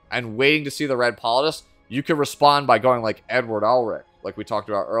 3 and waiting to see the red Politis, you can respond by going like Edward Elric, like we talked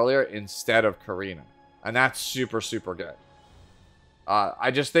about earlier, instead of Karina. And that's super, super good.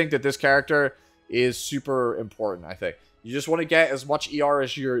 I just think that this character is super important, I think. You just want to get as much ER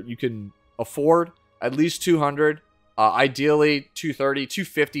as you can afford, at least 200. Ideally, 230,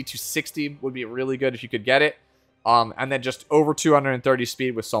 250, 260 would be really good if you could get it. And then just over 230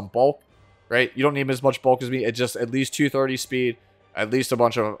 speed with some bulk, right? You don't need as much bulk as me. It's just at least 230 speed, at least a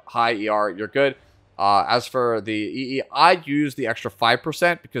bunch of high ER. You're good. As for the EE, I use the extra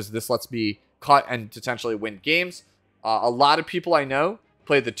 5% because this lets me cut and potentially win games. A lot of people I know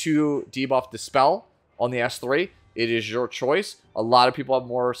play the 2 debuff Dispel on the S3. It is your choice. A lot of people have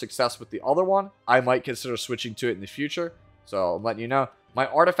more success with the other one. I might consider switching to it in the future, so I'm letting you know. My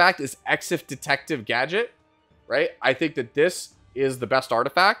artifact is Exif Detective Gadget. right? I think that this is the best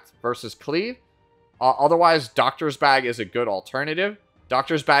artifact versus Cleave. Otherwise, Doctor's Bag is a good alternative.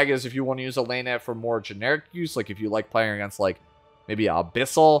 Doctor's Bag is if you want to use Elena for more generic use, like if you like playing against like maybe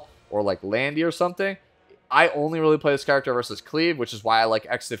Abyssal or like Landy or something. I only really play this character versus Cleave, which is why I like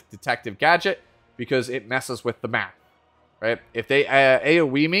Exif Detective Gadget, because it messes with the math, right? If they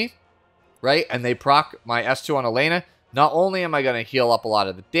AoE me, right, and they proc my S2 on Elena, not only am I going to heal up a lot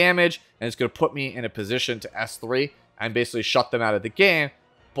of the damage, and it's going to put me in a position to S3 and basically shut them out of the game,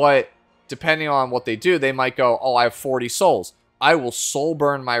 but depending on what they do, they might go, oh, I have 40 souls. I will soul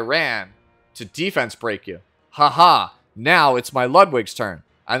burn my Ran to defense break you. Haha, now it's my Ludwig's turn.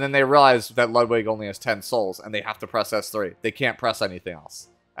 And then they realize that Ludwig only has 10 souls, and they have to press S3. They can't press anything else.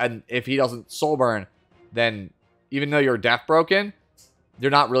 And if he doesn't soul burn, then even though you're death broken,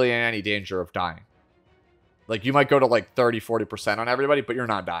 you're not really in any danger of dying. Like, you might go to like 30-40% on everybody, but you're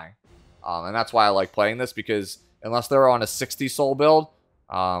not dying. And that's why I like playing this, because unless they're on a 60 soul build,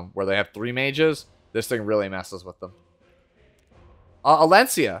 where they have 3 mages, this thing really messes with them.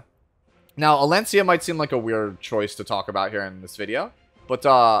 Alencia. Now, Alencia might seem like a weird choice to talk about here in this video, but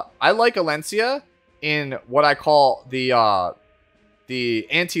I like Alencia in what I call the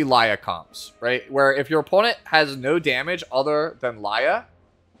anti-Laia comps, right? Where if your opponent has no damage other than Laia,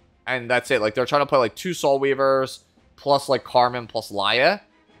 and that's it, like they're trying to play like 2 Soul Weavers plus like Carmen plus Laia,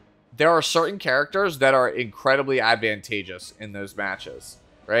 there are certain characters that are incredibly advantageous in those matches,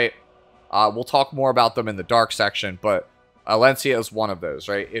 right? We'll talk more about them in the dark section, but Alencia is one of those,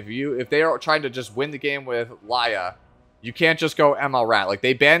 right? If they are trying to just win the game with Laia, you can't just go ML Rat. Like,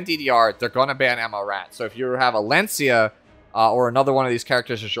 they ban DDR, they're going to ban ML Rat. So if you have Alencia or another one of these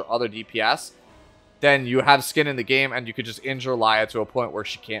characters as your other DPS, then you have skin in the game and you could just injure Laia to a point where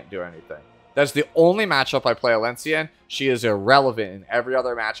she can't do anything. That's the only matchup I play Alencia in. She is irrelevant in every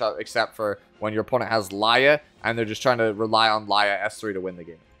other matchup except for when your opponent has Laia and they're just trying to rely on Laia S3 to win the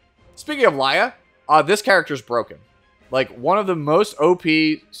game. Speaking of Laia, this character's broken. Like, one of the most OP,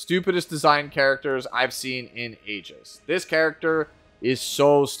 stupidest design characters I've seen in ages. This character is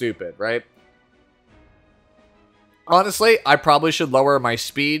so stupid, right? Honestly, I probably should lower my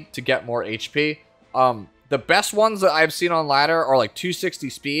speed to get more HP. The best ones that I've seen on ladder are like 260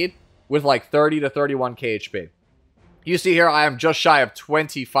 speed with like 30 to 31k HP. You see here, I am just shy of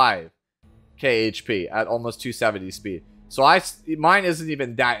 25k HP at almost 270 speed. So mine isn't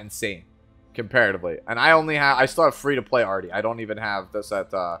even that insane comparatively. And I still have free to play already. I don't even have this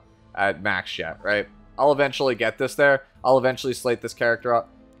at max yet, right? I'll eventually get this there. I'll eventually slate this character up.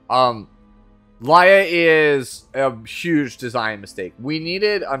 Laia is a huge design mistake. We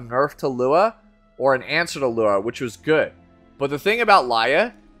needed a nerf to Lua or an answer to Lua, which was good. But the thing about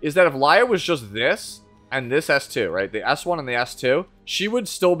Laia is that if Laia was just this and this S2, right? The S1 and the S2, she would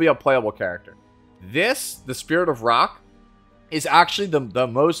still be a playable character. This, the Spirit of Rock, is actually the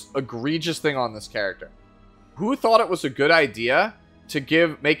most egregious thing on this character. Who thought it was a good idea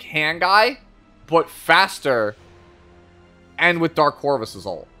to make Handguy, but faster and with Dark Corvus's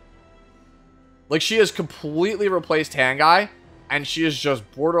ult? Like, she has completely replaced Handguy, and she is just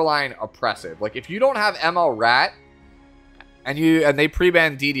borderline oppressive. Like, if you don't have ML Rat, and they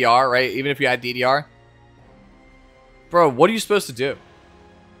pre-ban DDR, right? Even if you had DDR, bro, what are you supposed to do?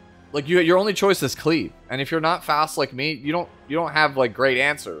 Like, your only choice is Cleave. And if you're not fast like me, you don't have, like, great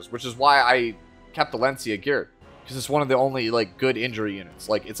answers. Which is why I kept Alencia geared. Because it's one of the only, like, good injury units.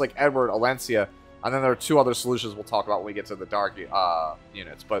 Like, it's like Edward, Alencia, and then there are 2 other solutions we'll talk about when we get to the dark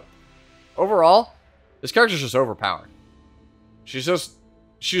units. But overall, this character's just overpowered. She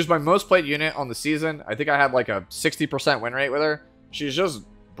was my most played unit on the season. I think I had, like, a 60% win rate with her. She's just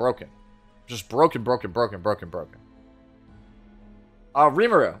broken. Just broken.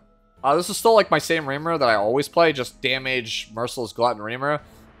 Rimuru. This is still like my same Rimuru that I always play, just damage, merciless glutton Rimuru.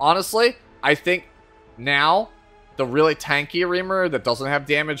 Honestly, I think now the really tanky Rimuru that doesn't have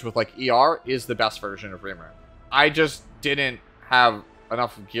damage with like ER is the best version of Rimuru. I just didn't have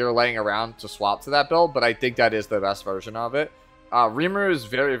enough gear laying around to swap to that build, but I think that is the best version of it. Rimuru is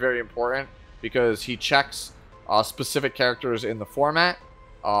very, very important because he checks specific characters in the format.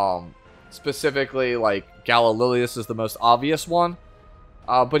 Specifically, like Gala Lilias is the most obvious one.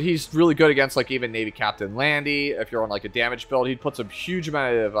 But he's really good against, like, even Navy Captain Landy. If you're on, like, a damage build, he puts a huge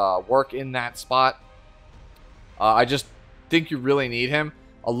amount of work in that spot. I just think you really need him.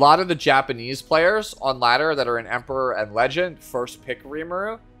 A lot of the Japanese players on ladder that are in Emperor and Legend first pick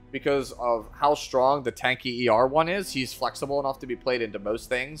Rimuru because of how strong the tanky ER one is. He's flexible enough to be played into most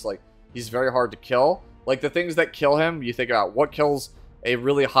things. Like, he's very hard to kill. Like, the things that kill him, you think about what kills a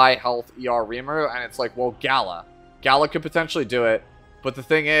really high health ER Rimuru, and it's like, well, Gala. Gala could potentially do it. But the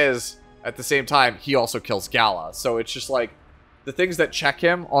thing is, at the same time, he also kills Gala. So it's just like, the things that check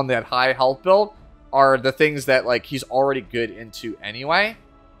him on that high health build are the things that, like, he's already good into anyway.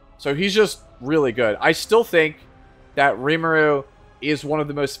 So he's just really good. I still think that Rimuru is one of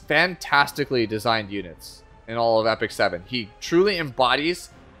the most fantastically designed units in all of Epic 7. He truly embodies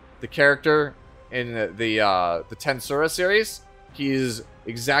the character in the Tensura series. He's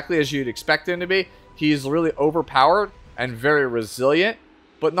exactly as you'd expect him to be. He's really overpowered and very resilient,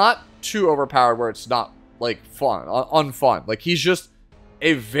 but not too overpowered where it's not, like, fun, unfun. Like, he's just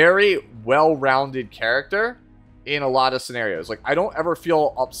a very well-rounded character in a lot of scenarios. Like, I don't ever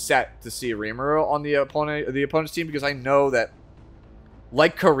feel upset to see Rimuru on the opponent's team, because I know that,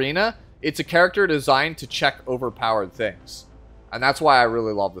 like Karina, it's a character designed to check overpowered things. And that's why I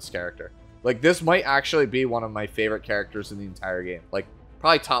really love this character. Like, this might actually be one of my favorite characters in the entire game. Like,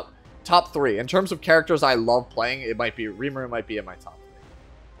 probably top 3. In terms of characters I love playing, Rimuru might be in my top 3.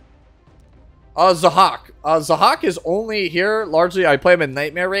 Zahhak. Zahhak is only here, largely, I play him in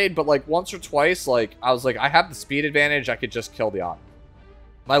Nightmare Raid, but, like, once or twice, like, I was like, I have the speed advantage, I could just kill the Odd.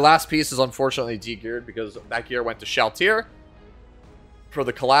 My last piece is unfortunately de-geared, because that gear went to Shaltir for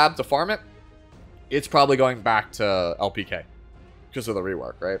the collab to farm it. It's probably going back to LPK because of the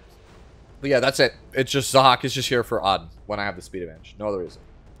rework, right? But yeah, that's it. It's just Zahhak is just here for Odd when I have the speed advantage. No other reason.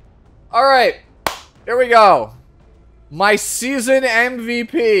 Alright, here we go. My season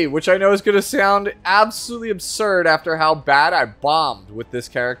MVP, which I know is going to sound absolutely absurd after how bad I bombed with this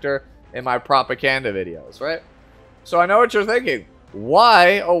character in my propaganda videos, right? So I know what you're thinking.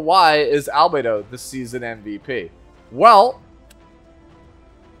 Why, oh why, is Albedo the season MVP? Well,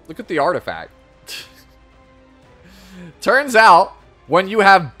 look at the artifact. Turns out, when you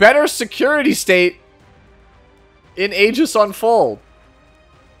have better security state in Aegis Unfold,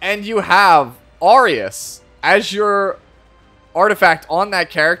 and you have Arius as your artifact on that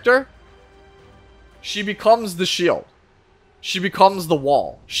character, she becomes the shield. She becomes the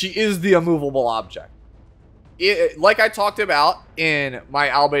wall. She is the immovable object. Like I talked about in my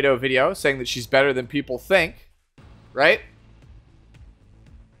Albedo video, saying that she's better than people think, right?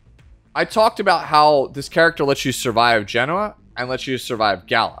 I talked about how this character lets you survive Jenua and lets you survive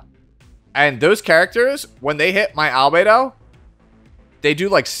Gala. And those characters, when they hit my Albedo, they do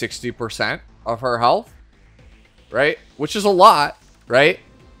like 60% of her health, right? Which is a lot, right?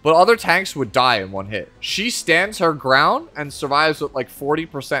 But other tanks would die in one hit. She stands her ground and survives with like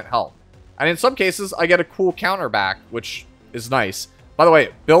 40% health. And in some cases, I get a cool counter back, which is nice. By the way,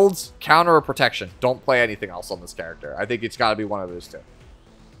 builds, counter, or protection. Don't play anything else on this character. I think it's got to be one of those two.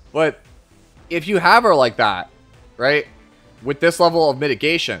 But if you have her like that, right, with this level of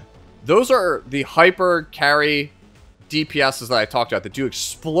mitigation, those are the hyper carry DPSs that I talked about that do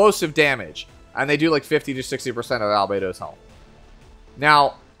explosive damage. And they do like 50 to 60% of Albedo's health.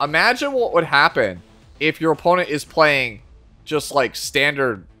 Now, imagine what would happen if your opponent is playing just like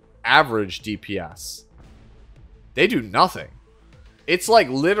standard average DPS. They do nothing. It's like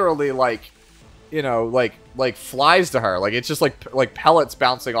literally like, you know, like flies to her. Like it's just like pellets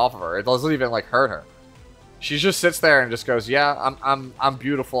bouncing off of her. It doesn't even like hurt her. She just sits there and just goes, yeah, I'm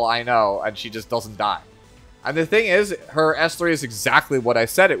beautiful, I know, and she just doesn't die. And the thing is, her S3 is exactly what I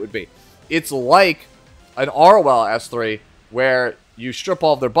said it would be. It's like an Arwell S3 where you strip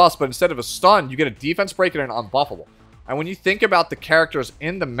all of their buffs, but instead of a stun, you get a defense break and an unbuffable. And when you think about the characters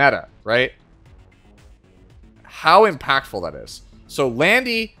in the meta, right, how impactful that is. So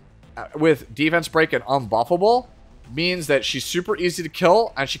Landy with defense break and unbuffable means that she's super easy to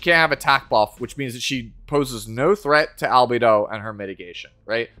kill and she can't have attack buff, which means that she poses no threat to Albedo and her mitigation,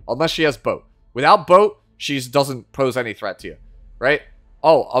 right? Unless she has boat. Without boat, she doesn't pose any threat to you, right?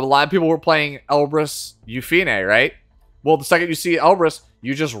 Oh, a lot of people were playing Elbrus Euphine, right? Well, the second you see Elbrus,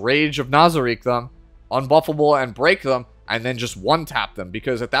 you just Rage of Nazarick them, unbuffable and break them, and then just one-tap them,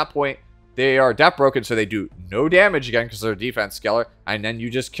 because at that point, they are death broken, so they do no damage again because they're a defense scaler, and then you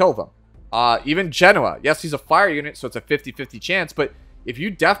just kill them. Even Jenua, yes, he's a fire unit, so it's a 50-50 chance, but if you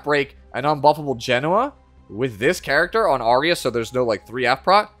death break an unbuffable Jenua with this character on Aria, so there's no like 3F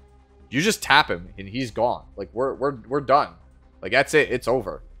prot, you just tap him and he's gone. Like we're done. Like that's it. It's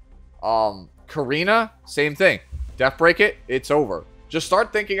over. Karina, same thing. Death break it. It's over. Just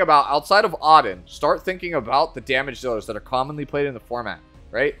start thinking about, outside of Auden, start thinking about the damage dealers that are commonly played in the format,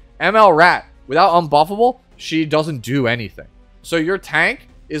 right? ML Rat, without unbuffable, she doesn't do anything. So your tank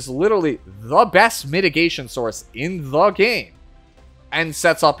is literally the best mitigation source in the game and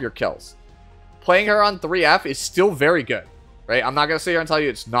sets up your kills. Playing her on 3F is still very good, right? I'm not going to sit here and tell you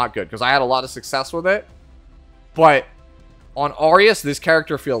it's not good because I had a lot of success with it. But on Arius, this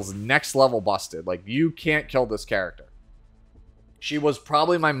character feels next level busted. Like, you can't kill this character. She was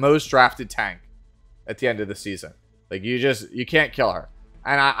probably my most drafted tank at the end of the season. Like, you can't kill her.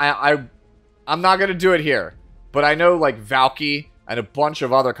 And I'm not going to do it here. But I know, like, Valky and a bunch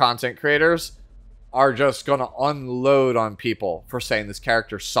of other content creators are just going to unload on people for saying this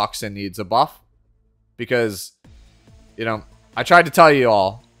character sucks and needs a buff. Because, you know, I tried to tell you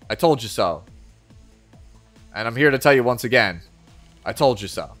all. I told you so. And I'm here to tell you once again. I told you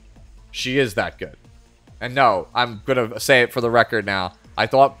so. She is that good. And no, I'm going to say it for the record now. I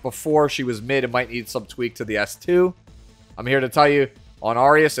thought before she was mid, it might need some tweak to the S2. I'm here to tell you, on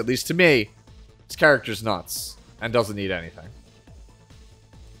Arius, at least to me, this character's nuts. And doesn't need anything.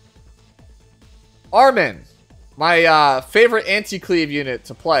 Armin. My favorite anti-cleave unit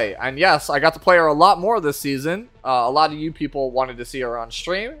to play. And yes, I got to play her a lot more this season. A lot of you people wanted to see her on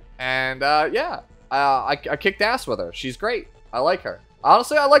stream. And yeah, I kicked ass with her. She's great. I like her.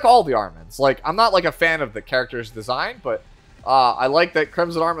 Honestly, I like all the Armins. Like, I'm not like a fan of the character's design, but I like that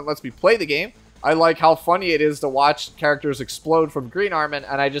Crimson Armin lets me play the game. I like how funny it is to watch characters explode from Green Armin,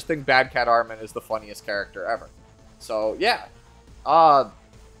 and I just think Bad Cat Armin is the funniest character ever. So, yeah.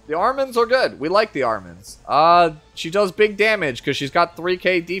 The Armins are good. We like the Armins. She does big damage because she's got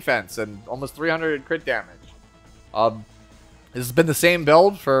 3k defense and almost 300 crit damage. This has been the same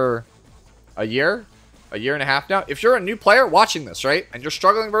build for a year and a half now. If you're a new player watching this, right, and you're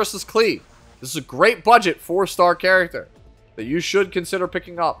struggling versus Cleave, this is a great budget 4-star character that you should consider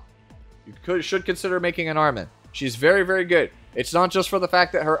picking up. You should consider making an Armin. She's very, very good. It's not just for the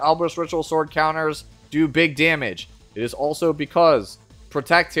fact that her Albus Ritual Sword counters do big damage. It is also because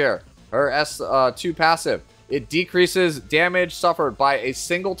Protect here, her S2 passive, it decreases damage suffered by a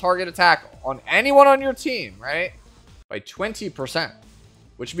single target attack on anyone on your team, right? By 20%.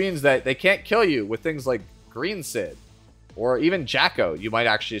 Which means that they can't kill you with things like Green Sid or even Jacko. You might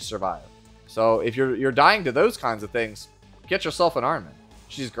actually survive. So if you're dying to those kinds of things, get yourself an Armin.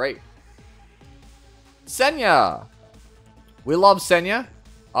 She's great. Senya. We love Senya.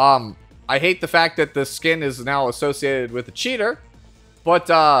 I hate the fact that the skin is now associated with a cheater. But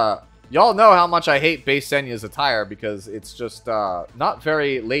y'all know how much I hate base Senya's attire because it's just not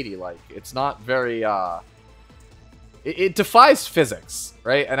very ladylike. It's not very... It defies physics,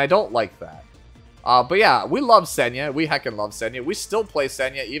 right? And I don't like that. But yeah, we love Senya. We heckin' love Senya. We still play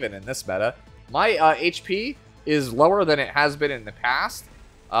Senya even in this meta. My HP is lower than it has been in the past.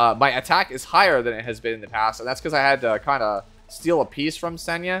 My attack is higher than it has been in the past. And that's because I had to kind of steal a piece from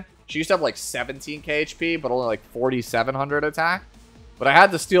Senya. She used to have like 17k HP, but only like 4,700 attack. But I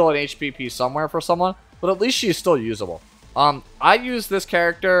had to steal an HP piece somewhere for someone. But at least she's still usable. I use this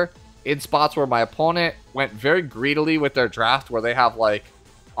character in spots where my opponent went very greedily with their draft, where they have like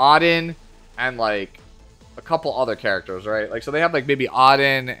Auden and like a couple other characters, right? Like, so they have like maybe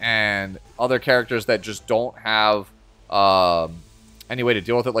Auden and other characters that just don't have any way to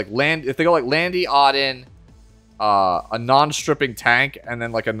deal with it. Like if they go like Landy, Auden, a non-stripping tank, and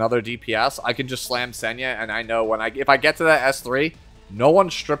then like another DPS, I can just slam Senya, and I know if I get to that S3, no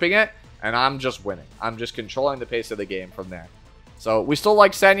one's stripping it, and I'm just winning. I'm just controlling the pace of the game from there. So we still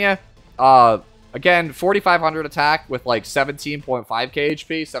like Senya. Again, 4,500 attack with like 17.5k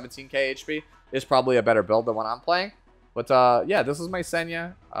HP, 17k HP is probably a better build than what I'm playing. But yeah, this is my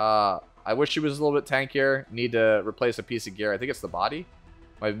Senya. I wish she was a little bit tankier. Need to replace a piece of gear. I think it's the body.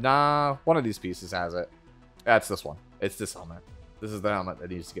 Nah, one of these pieces has it. That's this one. It's this helmet. This is the helmet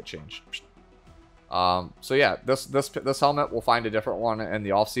that needs to get changed. So yeah, this helmet, we'll find a different one in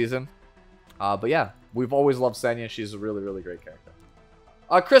the off season. But yeah, we've always loved Senya. She's a really, really great character.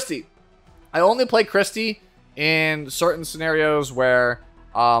 Christy. I only play Christy in certain scenarios where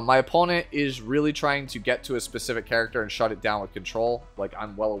my opponent is really trying to get to a specific character and shut it down with control. Like,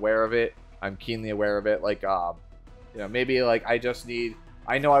 I'm well aware of it. I'm keenly aware of it. Like, you know, maybe like I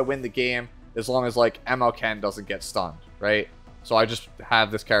know I win the game as long as like MLken doesn't get stunned, right? So I just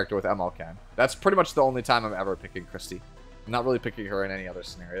have this character with MLken. That's pretty much the only time I'm ever picking Christy. I'm not really picking her in any other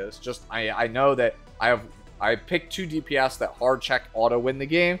scenarios. Just I know that I picked 2 DPS that hard check auto win the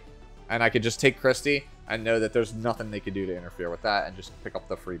game, and I could just take Christy and know that there's nothing they could do to interfere with that and just pick up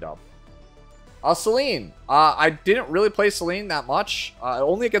the free dub. Celine. I didn't really play Celine that much.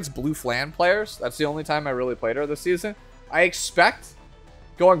 Only against blue Flan players. That's the only time I really played her this season. I expect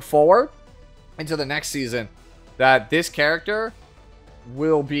going forward into the next season that this character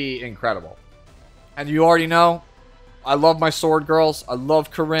will be incredible. And you already know, I love my sword girls. I love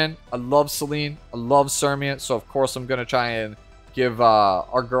Corinne. I love Celine. I love Cermia. So, of course, I'm going to try and give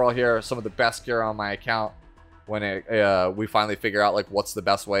our girl here some of the best gear on my account when we finally figure out like what's the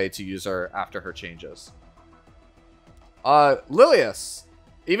best way to use her after her changes. Lilias.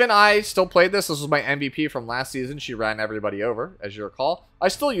 Even I still played this. This was my MVP from last season. She ran everybody over, as you recall. I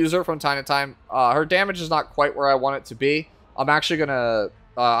still use her from time to time. Her damage is not quite where I want it to be. I'm actually going to...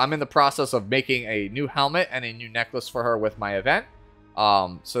 I'm in the process of making a new helmet and a new necklace for her with my event.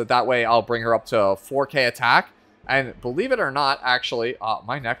 So that way I'll bring her up to 4K attack. And believe it or not, actually,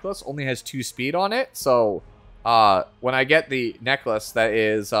 my necklace only has 2 speed on it. So when I get the necklace that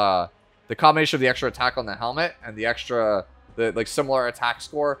is the combination of the extra attack on the helmet and the extra... the like similar attack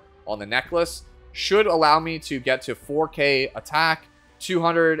score on the necklace should allow me to get to 4K attack,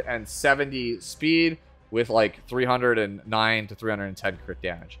 270 speed with like 309 to 310 crit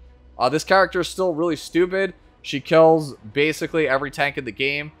damage. This character is still really stupid. She kills basically every tank in the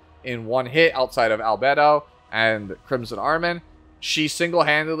game in one hit outside of Albedo and Crimson Armin. She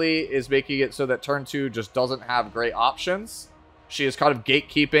single-handedly is making it so that turn 2 just doesn't have great options. She is kind of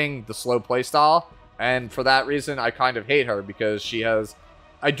gatekeeping the slow playstyle. And for that reason, I kind of hate her because she has...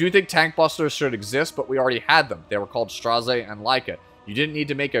 I do think tank busters should exist, but we already had them. They were called Straze and Laia. You didn't need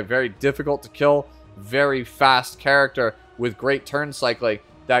to make a very difficult to kill, very fast character with great turn cycling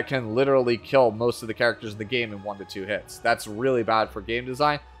that can literally kill most of the characters in the game in 1 to 2 hits. That's really bad for game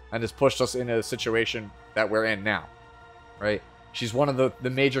design and has pushed us into a situation that we're in now. Right? She's one of the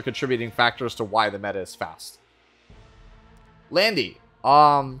major contributing factors to why the meta is fast. Landy.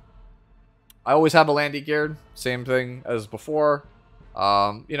 I always have a Landy geared. Same thing as before.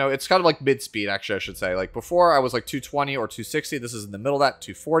 You know, it's kind of like mid-speed, actually, I should say. Like, before, I was like 220 or 260. This is in the middle of that,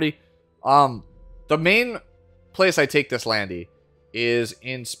 240. The main place I take this Landy is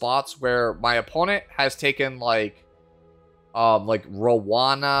in spots where my opponent has taken, like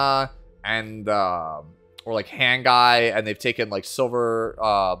Roana and, or, like, Hangai, and they've taken, like,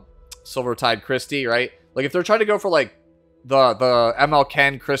 Silvertide Christy, right? Like, if they're trying to go for, like, the ML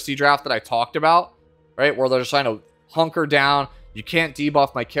Ken Christy draft that I talked about, right? Where they're just trying to hunker down. You can't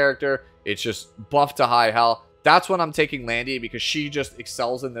debuff my character. It's just buff to high hell. That's when I'm taking Landy because she just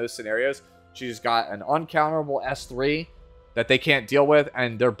excels in those scenarios. She's got an uncounterable S3 that they can't deal with.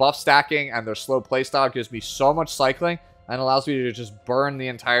 And their buff stacking and their slow playstyle gives me so much cycling and allows me to just burn the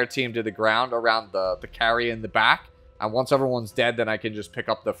entire team to the ground around the carry in the back. And once everyone's dead, then I can just pick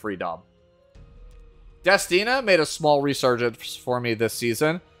up the free dub. Destina made a small resurgence for me this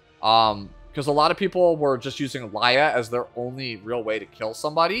season. Because a lot of people were just using Laia as their only real way to kill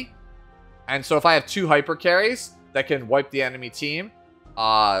somebody. And so if I have 2 hyper carries that can wipe the enemy team,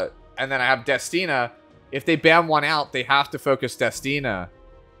 and then I have Destina, if they ban one out, they have to focus Destina.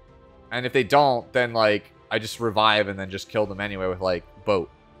 And if they don't, then like I just revive and then just kill them anyway with like boat,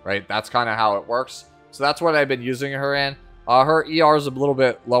 right? That's kind of how it works. So that's what I've been using her in. Her ER is a little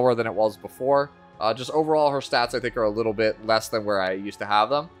bit lower than it was before. Just overall, her stats, I think, are a little bit less than where I used to have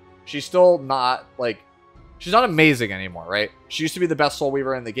them. She's still not, like... She's not amazing anymore, right? She used to be the best Soul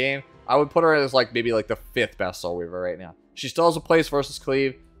Weaver in the game. I would put her as, like, maybe, like, the 5th best Soul Weaver right now. She still has a place versus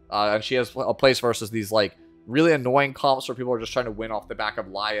Cleave. And she has a place versus these, like, really annoying comps where people are just trying to win off the back of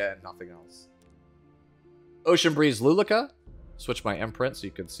Laia and nothing else. Ocean Breeze Luluca. Switch my imprint so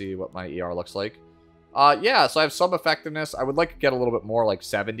you can see what my ER looks like. Yeah, so I have some effectiveness. I would like to get a little bit more, like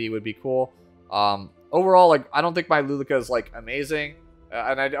 70 would be cool. Overall, like, I don't think my Luluca is, like, amazing.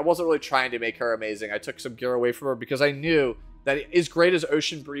 And I wasn't really trying to make her amazing. I took some gear away from her because I knew that as great as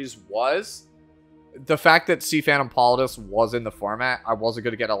Ocean Breeze was, the fact that Sea Phantom Politis was in the format, I wasn't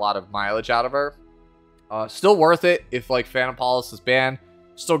going to get a lot of mileage out of her. Still worth it if, like, Phantom Politis is banned.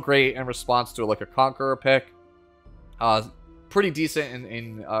 Still great in response to, like, a Conqueror pick. Pretty decent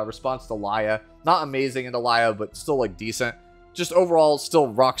in response to Laia. Not amazing into Laia, but still, like, decent. Just overall, still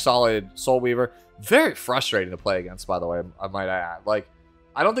rock solid Soul Weaver. Very frustrating to play against, by the way, I might add. Like,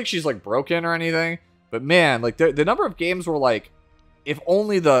 I don't think she's, like, broken or anything. But, man, like, the number of games where, like, if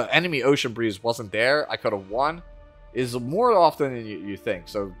only the enemy Ocean Breeze wasn't there, I could have won, is more often than you think.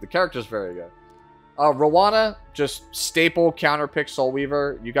 So, the character's very good. Roana, just staple counter pick Soul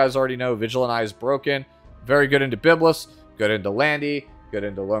Weaver. You guys already know Vigilant Eye is broken. Very good into Byblis. Good into Landy. Good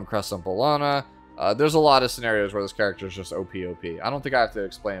into Lone Crescent Bologna. There's a lot of scenarios where this character is just OP. I don't think I have to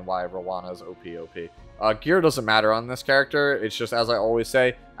explain why Roana is OP. Gear doesn't matter on this character. It's just, as I always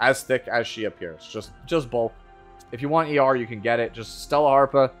say, as thick as she appears. Just bulk. If you want ER, you can get it. Just Stella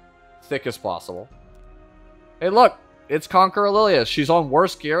Harpa, thick as possible. Hey, look. It's Conqueror Lilias. She's on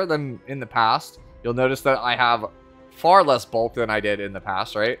worse gear than in the past. You'll notice that I have far less bulk than I did in the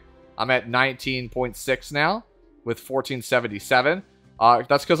past, right? I'm at 19.6 now with 1477.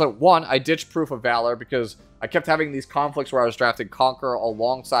 That's because, one, I ditched Proof of Valor because I kept having these conflicts where I was drafting Conqueror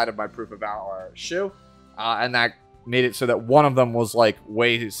alongside of my Proof of Valor shoe. And that made it so that one of them was, like,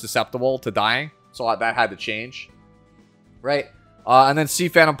 way susceptible to dying. So that had to change. Right? And then Sea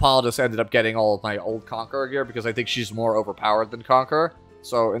Phantom Politis ended up getting all of my old Conqueror gear because I think she's more overpowered than Conqueror.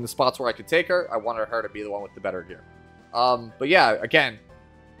 So in the spots where I could take her, I wanted her to be the one with the better gear. But yeah, again,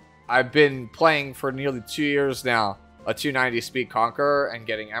 I've been playing for nearly 2 years now a 290 speed Conqueror and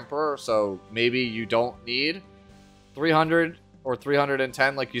getting Emperor. So maybe you don't need 300 or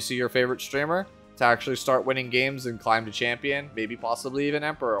 310 like you see your favorite streamer to actually start winning games and climb to champion. Maybe possibly even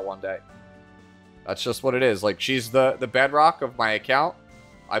Emperor one day. That's just what it is. Like, she's the bedrock of my account.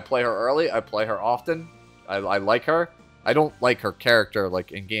 I play her early. I play her often. I like her. I don't like her character,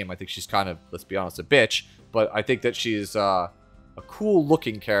 like, in-game. I think she's kind of, let's be honest, a bitch. But I think that she's a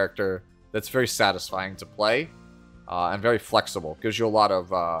cool-looking character that's very satisfying to play and very flexible. Gives you a lot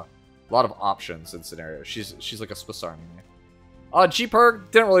of options in scenarios. She's like a Swiss Army knife. G-Purrg,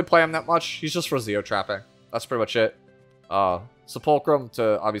 didn't really play him that much. He's just for Zeo trapping. That's pretty much it. Sepulchrum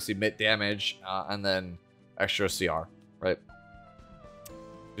to obviously mid damage, and then extra CR, right?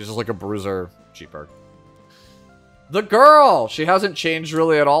 He's just like a bruiser G-Purrg. The girl! She hasn't changed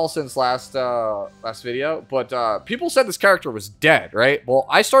really at all since last video, but people said this character was dead, right? Well,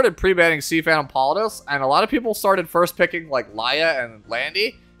 I started pre-banning Sea Phantom Politis, and a lot of people started first picking like Laia and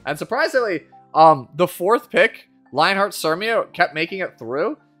Landy, and surprisingly, the fourth pick, Lionheart Cermia, kept making it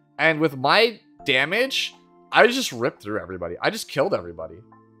through, and with my damage, I just ripped through everybody. I just killed everybody.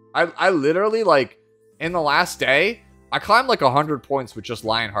 I literally, like, in the last day, I climbed like 100 points with just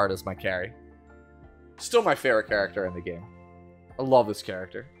Lionheart as my carry. Still my favorite character in the game. I love this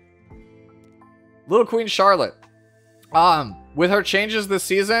character. Little Queen Charlotte. With her changes this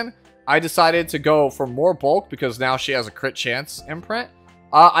season, I decided to go for more bulk because now she has a crit chance imprint.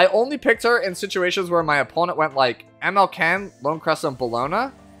 I only picked her in situations where my opponent went like ML Ken, Lone Crescent,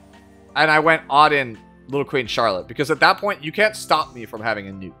 Bologna, and I went Auden, Little Queen Charlotte, because at that point you can't stop me from having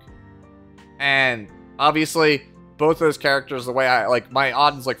a nuke. And obviously both those characters, the way I like, my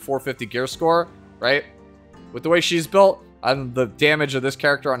Auden's like 450 gear score, right? With the way she's built and the damage of this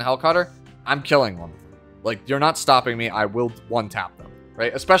character on Hellcutter, I'm killing one of them. Like, you're not stopping me. I will one tap them,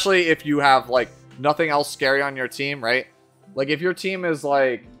 right? Especially if you have like nothing else scary on your team, right? Like if your team is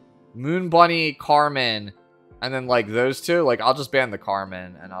like Moon Bunny, Carmen, and then, like, those two, like, I'll just ban the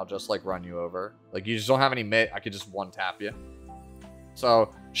Carmen, and I'll just, like, run you over. Like, you just don't have any mid. I could just one-tap you. So,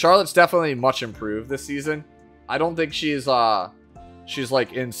 Charlotte's definitely much improved this season. I don't think she's,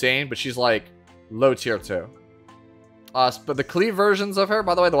 like, insane, but she's, like, low tier 2. But the cleave versions of her,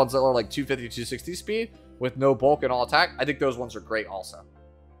 by the way, the ones that are, like, 250, 260 speed, with no bulk and all attack, I think those ones are great also.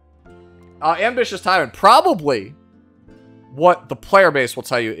 Ambitious Tywin, probably what the player base will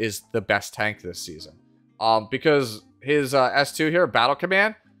tell you is the best tank this season. Because his S2 here, Battle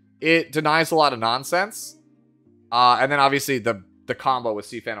Command, it denies a lot of nonsense. And then obviously the combo with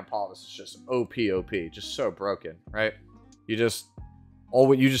Sea Phantom Politis is just OP, just so broken, right? You just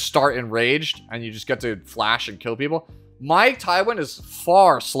start enraged and you just get to flash and kill people. My Tywin is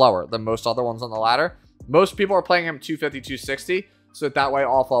far slower than most other ones on the ladder. Most people are playing him 250, 260, so that way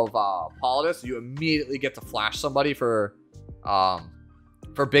off of Politis, you immediately get to flash somebody for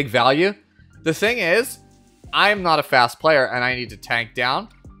big value. The thing is, I'm not a fast player and I need to tank down.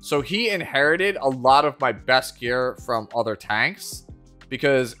 So he inherited a lot of my best gear from other tanks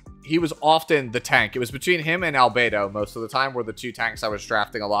because he was often the tank. It was between him and Albedo most of the time were the two tanks I was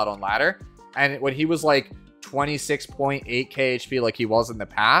drafting a lot on ladder. And when he was like 26.8 KHP like he was in the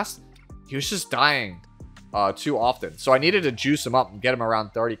past, he was just dying too often. So I needed to juice him up and get him around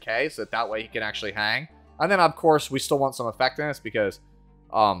 30k so that way he can actually hang. And then of course we still want some effectiveness because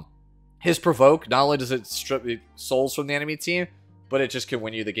his provoke, not only does it strip the souls from the enemy team, but it just can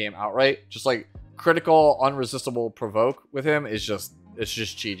win you the game outright. Just like critical, unresistible provoke with him is just, it's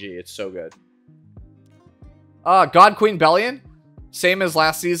just GG. It's so good. God Queen Bellion, same as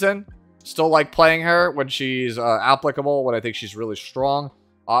last season. Still like playing her when she's applicable, when I think she's really strong.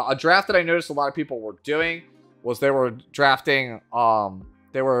 A draft that I noticed a lot of people were doing was they were drafting,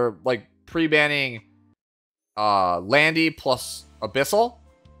 they were like pre-banning Landy plus Abyssal.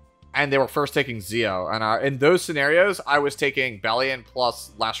 And they were first taking Zeo. And in those scenarios, I was taking Bellion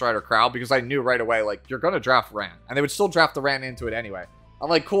plus Last Rider Crowd because I knew right away, like, you're going to draft Ran. And they would still draft the Ran into it anyway. I'm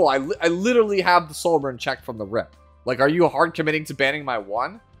like, cool, I literally have the Soul Burn checked from the rip. Like, are you hard committing to banning my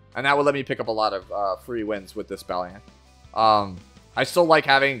one? And that would let me pick up a lot of free wins with this Bellion. I still like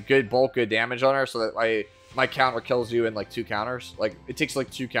having good bulk, good damage on her so that my counter kills you in, like, 2 counters. Like, it takes,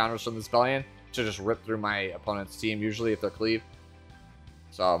 like, 2 counters from this Bellion to just rip through my opponent's team, usually if they're cleave.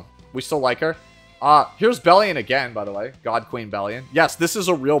 So we still like her. Here's Bellion again, by the way. God Queen Bellion. Yes, this is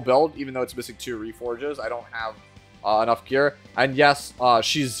a real build, even though it's missing 2 reforges. I don't have enough gear. And yes,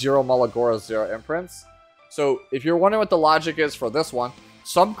 she's 0 Malagora, 0 imprints. So if you're wondering what the logic is for this one,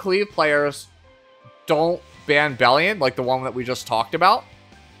 some cleave players don't ban Bellion, like the one that we just talked about,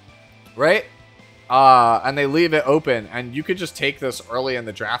 right? And they leave it open, and you could just take this early in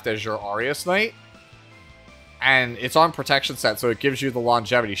the draft as your Aria Knight, and it's on protection set, so it gives you the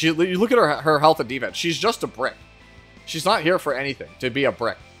longevity. You look at her health and defense. She's just a brick. She's not here for anything, to be a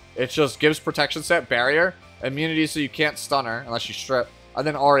brick. It just gives protection set, barrier, immunity so you can't stun her unless you strip, and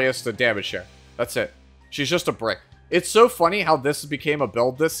then Aria's the damage share. That's it. She's just a brick. It's so funny how this became a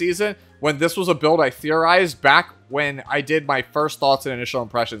build this season, when this was a build I theorized back when I did my first thoughts and initial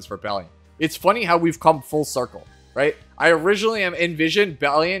impressions for Bellion. It's funny how we've come full circle, right? I originally envisioned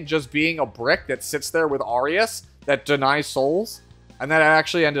Bellion just being a brick that sits there with Arias that denies souls, and that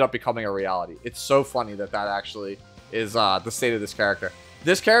actually ended up becoming a reality. It's so funny that that actually is the state of this character.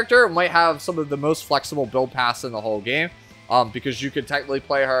 This character might have some of the most flexible build paths in the whole game, because you could technically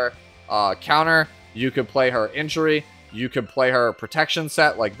play her counter, you could play her injury, you could play her protection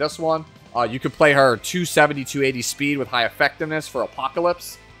set like this one, you could play her 270, 280 speed with high effectiveness for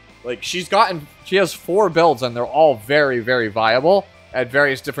Apocalypse. Like, she has 4 builds, and they're all very, very viable at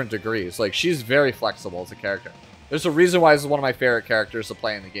various different degrees. Like, she's very flexible as a character. There's a reason why this is one of my favorite characters to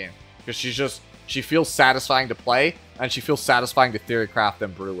play in the game. Because she feels satisfying to play, and she feels satisfying to theorycraft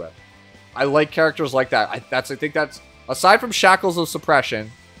and brew with. I like characters like that. I think that's, aside from Shackles of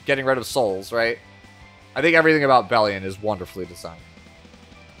Suppression, getting rid of souls, right? I think everything about Bellion is wonderfully designed.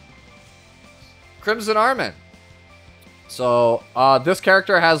 Crimson Armin. So, this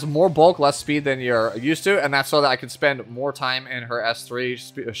character has more bulk, less speed than you're used to, and that's so that I can spend more time in her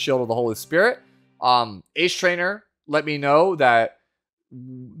S3, Shield of the Holy Spirit. Ace Trainer let me know that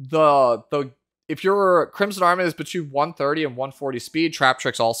if your Crimson Armin is between 130 and 140 speed, Trap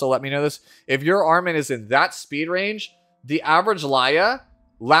Tricks also let me know this. If your Armin is in that speed range, the average Laia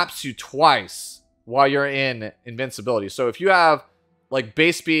laps you twice while you're in invincibility. So if you have, like,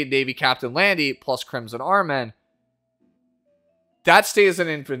 base speed Navy Captain Landy plus Crimson Armin, that stays in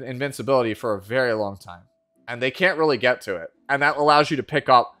invincibility for a very long time. And they can't really get to it. And that allows you to pick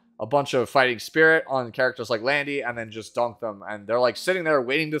up a bunch of fighting spirit on characters like Landy and then just dunk them. And they're like sitting there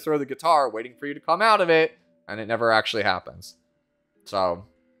waiting to throw the guitar, waiting for you to come out of it. And it never actually happens. So,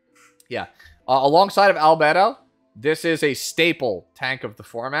 yeah. Alongside of Albedo, this is a staple tank of the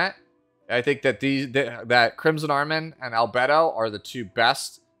format. I think that that Crimson Armin and Albedo are the 2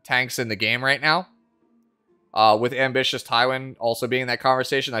 best tanks in the game right now. With Ambitious Tywin also being in that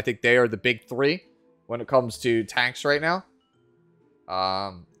conversation, I think they are the big 3 when it comes to tanks right now.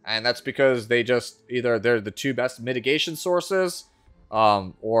 And that's because they just, either they're the 2 best mitigation sources,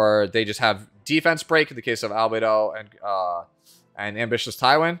 or they just have defense break in the case of Albedo and Ambitious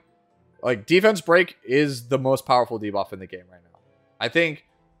Tywin. Like, defense break is the most powerful debuff in the game right now. I think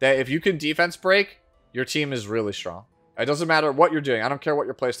that if you can defense break, your team is really strong. It doesn't matter what you're doing. I don't care what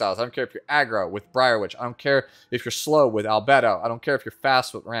your playstyle is. I don't care if you're aggro with Briarwitch. I don't care if you're slow with Albedo. I don't care if you're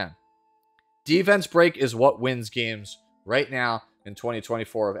fast with Ram. Defense break is what wins games right now in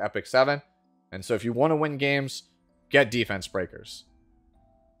 2024 of Epic 7. And so if you want to win games, get defense breakers.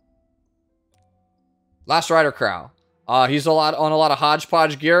 Last Rider Crow. He's on a lot of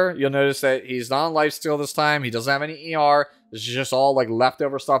hodgepodge gear. You'll notice that he's not on lifesteal this time. He doesn't have any ER. This is just all like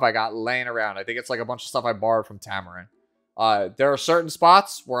leftover stuff I got laying around. I think it's like a bunch of stuff I borrowed from Tamarin. There are certain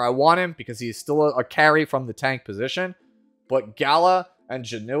spots where I want him because he's still a carry from the tank position. But Gala and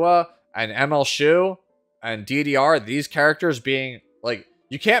Jenua and ML Shu and DDR, these characters being like,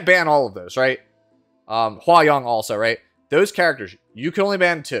 you can't ban all of those, right? Hua Young also, right? Those characters, you can only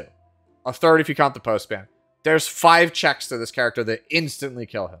ban 2. A third if you count the post ban. There's 5 checks to this character that instantly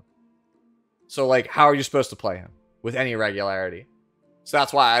kill him. So, like, how are you supposed to play him with any regularity? So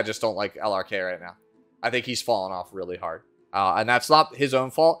that's why I just don't like LRK right now. I think he's fallen off really hard. And that's not his own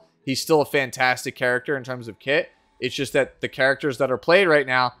fault. He's still a fantastic character in terms of kit. It's just that the characters that are played right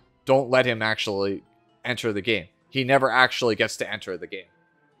now don't let him actually enter the game. He never actually gets to enter the game.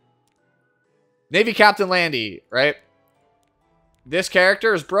 Navy Captain Landy, right? This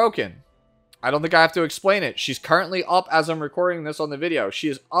character is broken. I don't think I have to explain it. She's currently up as I'm recording this on the video. She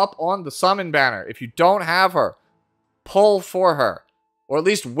is up on the summon banner. If you don't have her, pull for her. Or at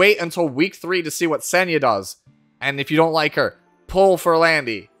least wait until week 3 to see what Senya does. And if you don't like her, pull for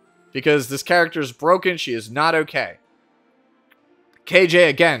Landy. Because this character is broken. She is not okay. KJ,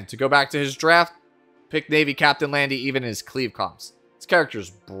 again, to go back to his draft, pick Navy Captain Landy even in his cleave comps. This character is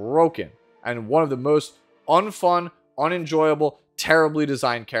broken. And one of the most unfun, unenjoyable, terribly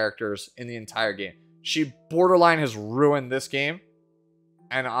designed characters in the entire game. She borderline has ruined this game.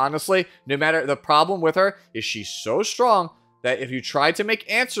 And honestly, no matter, the problem with her is she's so strong that if you try to make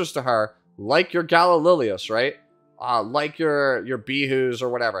answers to her like your Gala Lilias, right? Like your Beehoos or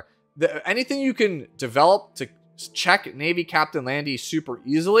whatever. Anything you can develop to check Navy Captain Landy super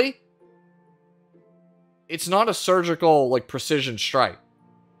easily, it's not a surgical, like, precision strike.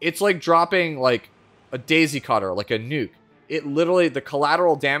 It's like dropping, like, a daisy cutter, like a nuke. It literally, the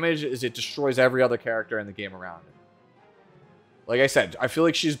collateral damage is it destroys every other character in the game around it. Like I said, I feel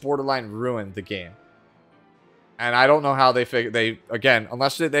like she's borderline ruined the game. And I don't know how again,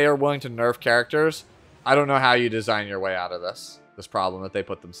 unless they are willing to nerf characters, I don't know how you design your way out of this problem that they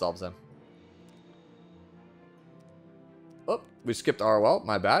put themselves in. Oh, we skipped Arwell,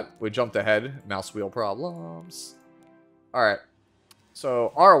 my bad. We jumped ahead, mouse wheel problems. Alright,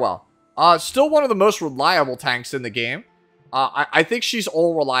 so Arwell. Still one of the most reliable tanks in the game. I think she's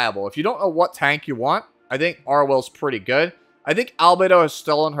all reliable. If you don't know what tank you want, I think Arwell's pretty good. I think Albedo has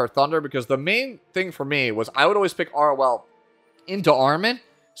stolen her thunder because the main thing for me was I would always pick Arwell into Armin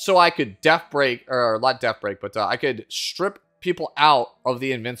so I could death break, or not death break, but I could strip people out of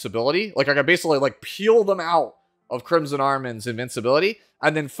the invincibility. Like I could basically like peel them out of Crimson Armin's invincibility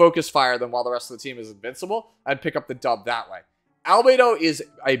and then focus fire them while the rest of the team is invincible and pick up the dub that way. Albedo is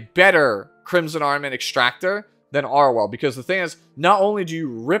a better Crimson Armin extractor than Arwell because the thing is, not only do you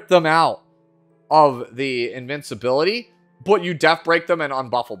rip them out of the invincibility, but you death break them and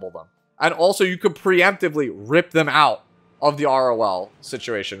unbuffable them. And also you could preemptively rip them out of the ROL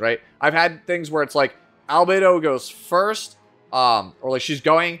situation, right? I've had things where it's like Albedo goes first, or like she's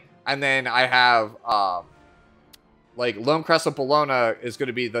going, and then I have like Lone Crescent Bologna is going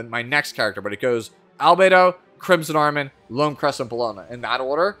to be my next character, but it goes Albedo, Crimson Armin, Lone Crescent Bologna in that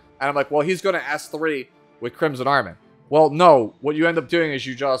order. And I'm like, well, he's going to S3 with Crimson Armin. Well, no, what you end up doing is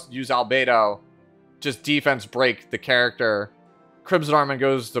you just use Albedo, just defense break the character. Crimson Armin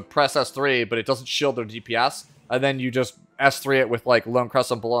goes to press S3, but it doesn't shield their DPS. And then you just S3 it with like Lone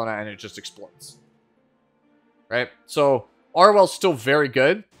Crescent Bologna and it just explodes. Right? So Arwell's still very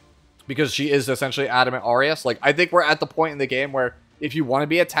good because she is essentially Adamant Arius. Like, I think we're at the point in the game where if you want to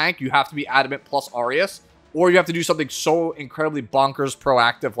be a tank, you have to be Adamant plus Arius. Or you have to do something so incredibly bonkers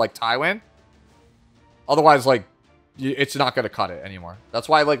proactive like Tywin. Otherwise, like, it's not going to cut it anymore. That's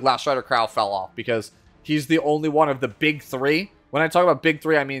why, like, Last Strider Crow fell off. Because he's the only one of the big three. When I talk about big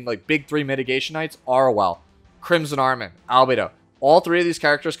three, I mean, like, big three mitigation knights. Arwell, Crimson Armin, Albedo. All three of these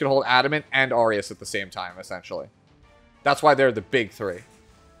characters can hold Adamant and Arius at the same time, essentially. That's why they're the big three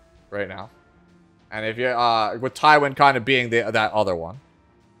right now. And if you're, with Tywin kind of being that other one.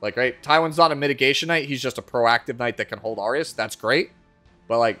 Like, right, Tywin's not a mitigation knight. He's just a proactive knight that can hold Arius. That's great.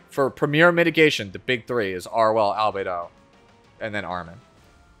 But, like, for premier mitigation, the big three is Arwell, Albedo, and then Armin.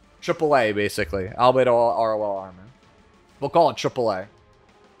 Triple A, basically. Albedo, Arwell, Armin. We'll call it Triple A.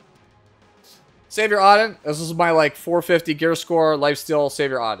 Savior Auden. This is my, like, 450 gear score lifesteal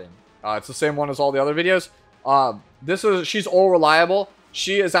Savior Auden. It's the same one as all the other videos. She's all reliable.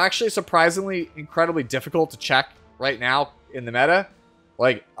 She is actually surprisingly incredibly difficult to check right now in the meta.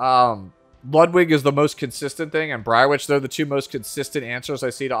 Like, Ludwig is the most consistent thing, and Briarwitch, they're the two most consistent answers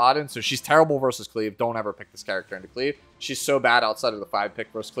I see to Auden. So she's terrible versus Cleave. Don't ever pick this character into Cleave. She's so bad outside of the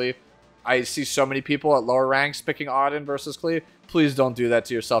 5-pick versus Cleave. I see so many people at lower ranks picking Auden versus Cleave. Please don't do that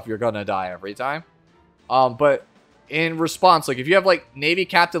to yourself. You're gonna die every time. But in response, like, if you have, like, Navy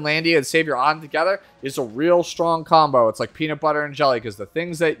Captain Landy and Savior Auden together, it's a real strong combo. It's like peanut butter and jelly, because the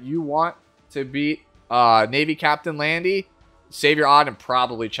things that you want to beat Navy Captain Landy, Savior Auden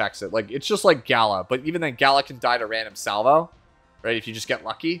probably checks it. Like, it's just like Gala, but even then, Gala can die to random salvo, right, if you just get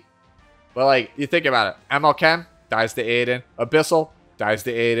lucky. But, like, you think about it. ML Chem dies to Aiden. Abyssal dies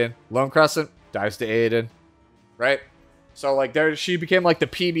to Aiden. Lone Crescent dies to Aiden, right? So, like, she became, like, the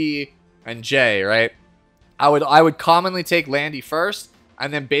PB and J, right? I would commonly take Landy first,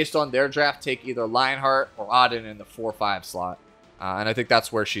 and then based on their draft, take either Lionheart or Auden in the 4-5 slot. And I think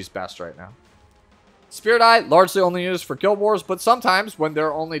that's where she's best right now. Spirit Eye, largely only used for Guild Wars, but sometimes when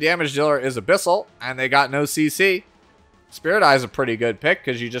their only damage dealer is Abyssal, and they got no CC, Spirit Eye is a pretty good pick,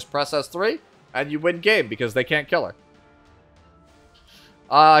 because you just press S3, and you win game, because they can't kill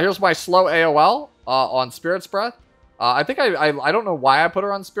her. Here's my slow AOL on Spirit's Breath. I think I don't know why I put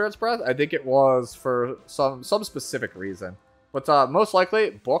her on Spirit's Breath. I think it was for some specific reason. But most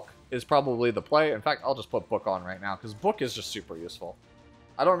likely, Book is probably the play. In fact, I'll just put Book on right now, because Book is just super useful.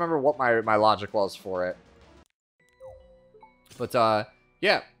 I don't remember what my logic was for it. But,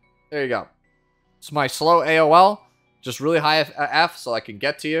 yeah. There you go. It's my slow AOL. Just really high F so I can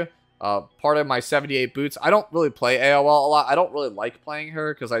get to you. Part of my 78 boots. I don't really play AOL a lot. I don't really like playing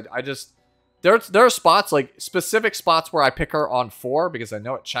her because I just... There are spots, like specific spots where I pick her on 4 because I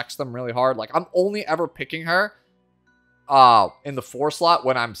know it checks them really hard. Like, I'm only ever picking her in the 4 slot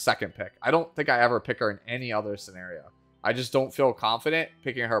when I'm second pick. I don't think I ever pick her in any other scenario. I just don't feel confident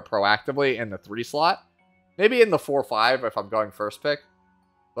picking her proactively in the 3 slot. Maybe in the 4-5 if I'm going first pick.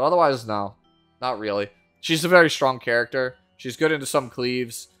 But otherwise, no. Not really. She's a very strong character. She's good into some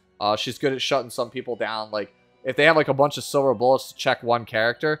cleaves. She's good at shutting some people down. Like, if they have like a bunch of silver bullets to check one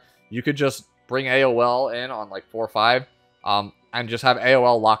character, you could just bring AOL in on like 4-5. And just have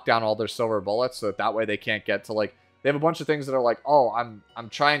AOL lock down all their silver bullets so that way they can't get to like... They have a bunch of things that are like, oh, I'm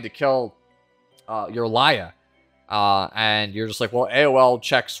trying to kill your Laia. And you're just like, well, AOL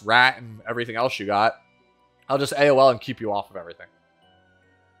checks rat and everything else you got. I'll just AOL and keep you off of everything.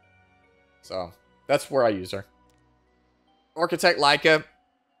 So, that's where I use her. Architect Laia,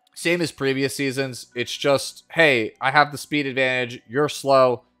 same as previous seasons. It's just, hey, I have the speed advantage. You're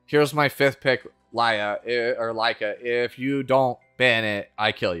slow. Here's my 5th pick, Laia. If you don't ban it,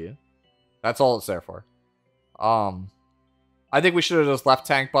 I kill you. That's all it's there for. I think we should have just left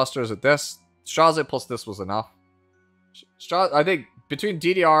tank busters at this. Straze plus this was enough. I think between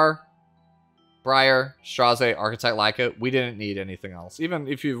DDR, Briar, Straze, Architect Laia, we didn't need anything else. Even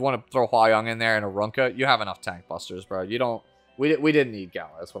if you want to throw Hua Young in there and a Runka, you have enough tank busters, bro. You don't. We didn't need Gala.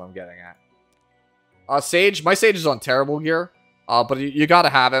 That's what I'm getting at. Sage, my Sage is on terrible gear, but you gotta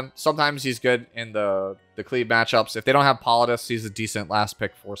have him. Sometimes he's good in the cleave matchups. If they don't have Politis, he's a decent last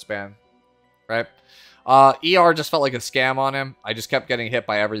pick 4-span, right? ER just felt like a scam on him. I just kept getting hit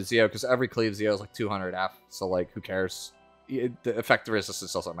by every Zeo because every cleave Zeo is like 200 F. So like, who cares? The effective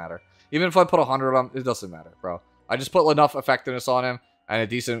resistance doesn't matter. Even if I put 100 of them, it doesn't matter, bro. I just put enough effectiveness on him and a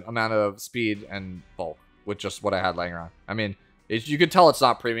decent amount of speed and bulk with just what I had laying around. I mean, you can tell it's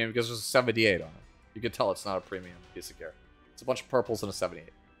not premium because there's a 78 on it. You can tell it's not a premium piece of gear. It's a bunch of purples and a 78.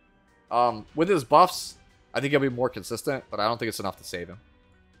 With his buffs, I think he'll be more consistent, but I don't think it's enough to save him.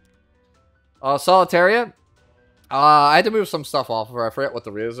 Solitaria, I had to move some stuff off of her. I forget what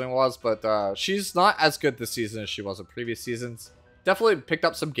the reason was, but she's not as good this season as she was in previous seasons. Definitely picked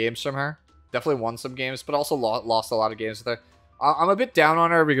up some games from her. Definitely won some games, but also lost a lot of games with her. I'm a bit down on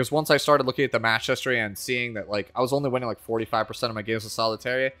her because once I started looking at the match history and seeing that like I was only winning like 45% of my games with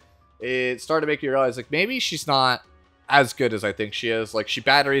Solitaria, it started to make me realize like maybe she's not as good as I think she is. Like, she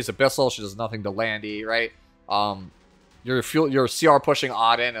batteries Abyssal, she does nothing to Landy, right? You're CR pushing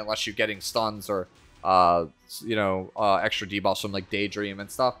odd in unless you're getting stuns or extra debuffs from like Daydream and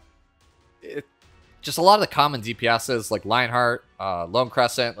stuff. Just a lot of the common DPSs like Lionheart, Lone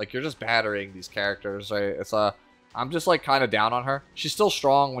Crescent, like you're just battering these characters, right? It's I'm just like kind of down on her. She's still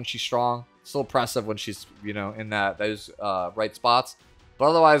strong when she's strong, still impressive when she's in those right spots, but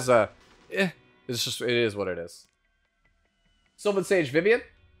otherwise, it is what it is. Sylvan Sage Vivian.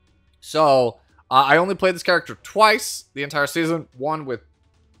 So I only played this character twice the entire season. One with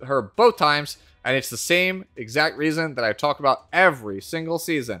her both times, and it's the same exact reason that I talk about every single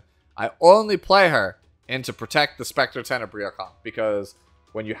season. I only play her in to protect the Spectre 10 of Briacon, because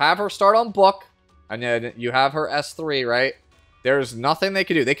when you have her start on book, and then you have her S3, right? There's nothing they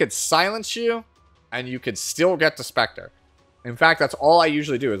could do. They could silence you, and you could still get the Spectre. In fact, that's all I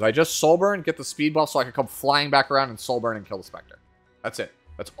usually do, is I just soul burn, get the speed buff so I can come flying back around and soul burn and kill the Spectre. That's it.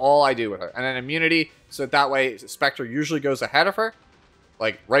 That's all I do with her. And then immunity, so that way Spectre usually goes ahead of her,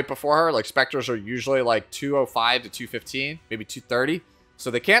 like right before her. Like, Spectres are usually like 205 to 215, maybe 230.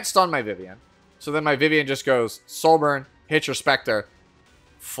 So they can't stun my Vivian. So then my Vivian just goes soul burn, hit your Spectre,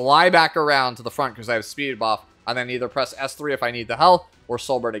 fly back around to the front because I have speed buff, and then either press S3 if I need the health, or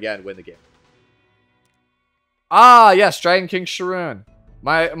soul burn again, win the game. Ah, yes, Dragon King Sharoon.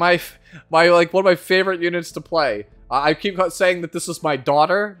 My like one of my favorite units to play. I keep saying that this is my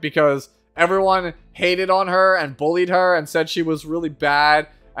daughter because everyone hated on her and bullied her and said she was really bad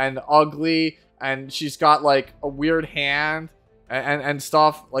and ugly and she's got like a weird hand and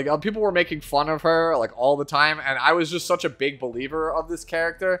stuff. Like, people were making fun of her like all the time, and I was just such a big believer of this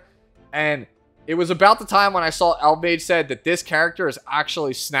character. And it was about the time when I saw Elmage said that this character is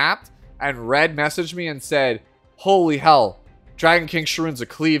actually snapped, and Red messaged me and said, holy hell, Dragon King Sharoon's a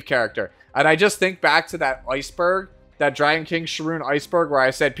cleave character. And I just think back to that iceberg, that Dragon King Sharoon iceberg, where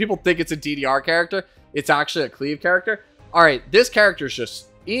I said people think it's a DDR character. It's actually a cleave character. Alright, this character is just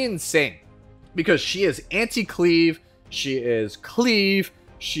insane because she is anti-cleave, she is cleave,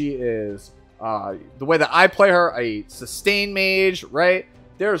 she is, the way that I play her, a sustain mage, right?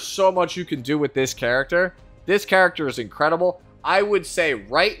 There's so much you can do with this character. This character is incredible. I would say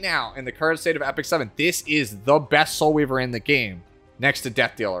right now, in the current state of Epic 7, this is the best Soul Weaver in the game, next to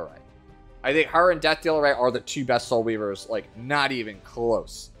Death Dealer Ray. I think her and Death Dealer Ray are the two best Soul Weavers, like, not even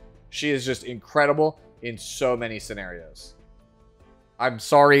close. She is just incredible in so many scenarios. I'm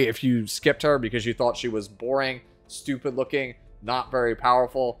sorry if you skipped her because you thought she was boring. stupid looking, not very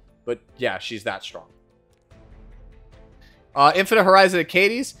powerful, but yeah, she's that strong. Infinite Horizon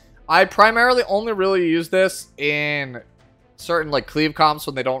Acades. I primarily only really use this in certain like cleave comps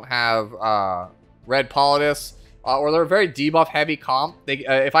when they don't have red Politis, or they're a very debuff heavy comp. They,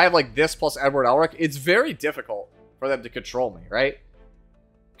 if I have like this plus Edward Elric, it's very difficult for them to control me, right?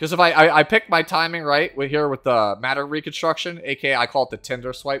 Because if I pick my timing right with here with the matter reconstruction, aka I call it the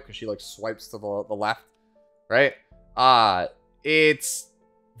Tinder swipe because she like swipes to the left, right? It's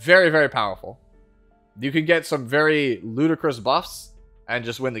very, very powerful. You can get some very ludicrous buffs and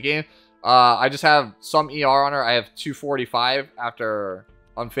just win the game. I just have some ER on her. I have 245 after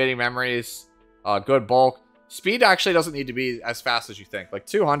Unfading Memories. Good bulk. Speed actually doesn't need to be as fast as you think. Like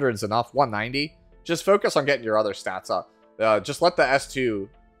 200 is enough. 190. Just focus on getting your other stats up. Just let the S2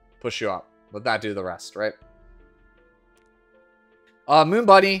 push you up. Let that do the rest, right? Moon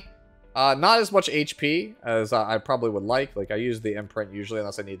Bunny. Not as much HP as I probably would like. Like I use the imprint usually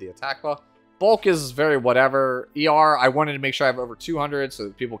unless I need the attack buff. Bulk is very whatever. ER, I wanted to make sure I have over 200 so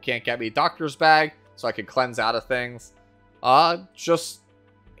that people can't get me. Doctor's Bag, so I can cleanse out of things. Just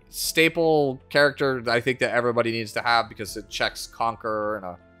staple character I think that everybody needs to have because it checks Conqueror and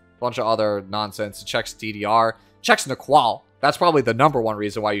a bunch of other nonsense. It checks DDR. Checks Nahkwol. That's probably the #1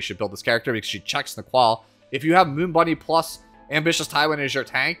 reason why you should build this character, because she checks Nahkwol. If you have Moon Bunny plus Ambitious Tywin as your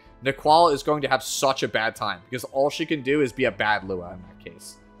tank, Nahkwol is going to have such a bad time because all she can do is be a bad Lua in that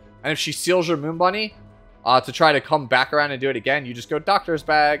case. And if she seals your Moon Bunny, to try to come back around and do it again, you just go Doctor's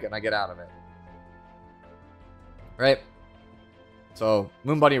Bag, and I get out of it. Right? So,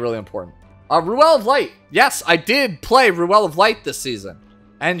 Moon Bunny, really important. Ruel of Light. Yes, I did play Ruel of Light this season.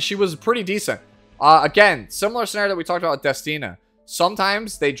 And she was pretty decent. Again, similar scenario that we talked about with Destina.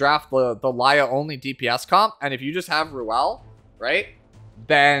 Sometimes they draft the Laia only DPS comp, and if you just have Ruel, right,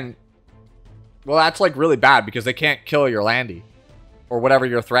 then, well, that's like really bad because they can't kill your Landy. Or whatever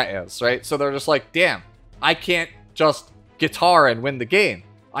your threat is, right? So they're just like, damn, I can't just guitar and win the game.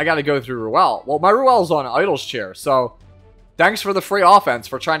 I gotta go through Ruel. Well, my Ruel's on Idol's chair, so thanks for the free offense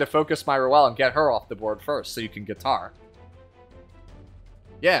for trying to focus my Ruel and get her off the board first so you can guitar.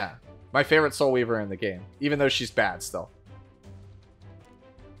 Yeah, my favorite Soul Weaver in the game, even though she's bad still.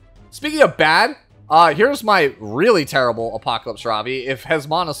 Speaking of bad, here's my really terrible Apocalypse Ravi. If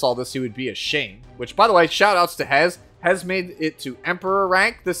Hezmana saw this, he would be ashamed. Which, by the way, shout outs to Hez. Has made it to Emperor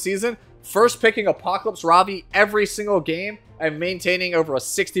rank this season. First picking Apocalypse Ravi every single game and maintaining over a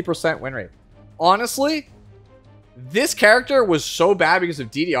 60% win rate. Honestly, this character was so bad because of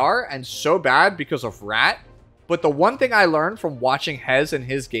DDR and so bad because of Rat. But the one thing I learned from watching Hez in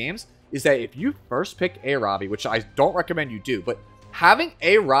his games is that if you first pick a-Ravi, which I don't recommend you do, but having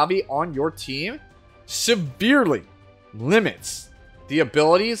a-Ravi on your team severely limits the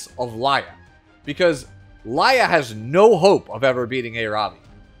abilities of Laia. Because Laia has no hope of ever beating a-Ravi.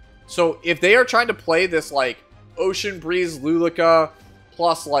 So if they are trying to play this like Ocean Breeze Luluca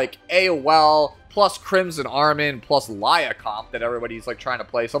plus like AOL plus Crimson Armin plus Laia comp that everybody's like trying to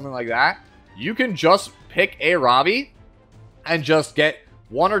play, something like that, you can just pick a-Ravi and just get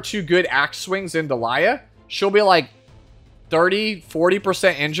 1 or 2 good axe swings into Laia. She'll be like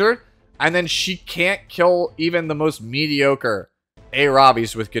 30-40% injured, and then she can't kill even the most mediocre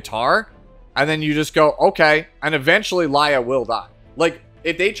a-Ravis with guitar. And then you just go, okay. And eventually Laia will die. Like,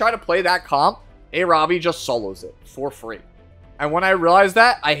 if they try to play that comp, a-Ravi just solos it for free. And when I realized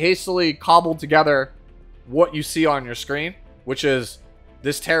that, I hastily cobbled together what you see on your screen, which is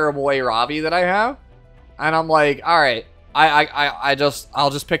this terrible a-Ravi that I have. And I'm like, all right, I'll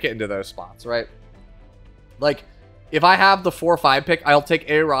just pick it into those spots, right? Like, if I have the 4-5 pick, I'll take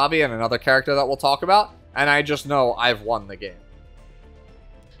a-Ravi and another character that we'll talk about. And I just know I've won the game.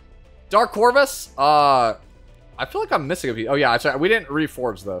 Dark Corvus, I feel like I'm missing a piece. Oh yeah, we didn't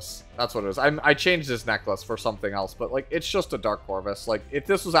reforge this. That's what it is. I changed this necklace for something else, but like it's just a Dark Corvus. Like if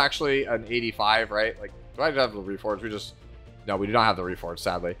this was actually an 85, right? Like do I have the reforge? No, we do not have the reforge,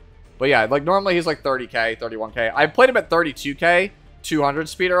 sadly. But yeah, like normally he's like 30k, 31k. I played him at 32k, 200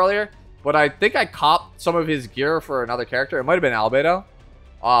 speed earlier, but I think I copped some of his gear for another character. It might have been Albedo.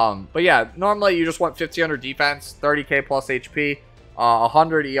 But yeah, normally you just want 1500 defense, 30k plus HP.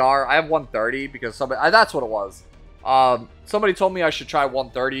 100 ER. I have 130 because somebody... that's what it was. Somebody told me I should try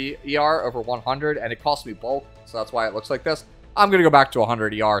 130 ER over 100, and it cost me bulk, so that's why it looks like this. I'm going to go back to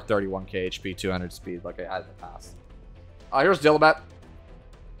 100 ER, 31k HP, 200 speed like I had in the past. Here's Dilibet.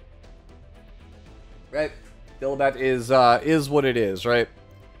 Right? Dilibet is what it is, right?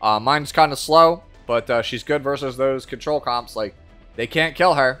 Mine's kind of slow, but she's good versus those control comps. Like, they can't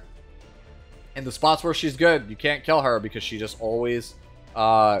kill her. In the spots where she's good, you can't kill her because she just always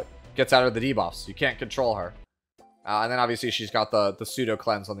gets out of the debuffs. You can't control her. And then obviously she's got the pseudo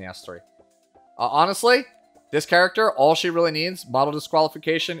cleanse on the S3. Honestly, this character, all she really needs, model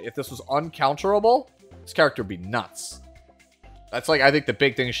disqualification. If this was uncounterable, this character would be nuts. That's like, I think the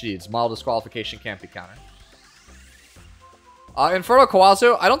big thing she needs. Model disqualification can't be countered. Inferno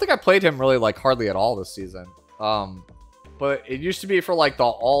Kawazu, I don't think I played him really like hardly at all this season. But it used to be for like the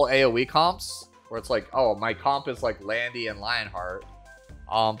all AoE comps, where it's like, oh, my comp is like Landy and Lionheart.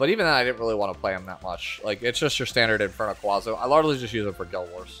 But even then, I didn't really want to play him that much. Like, it's just your standard Inferno Kawazu. I largely just use it for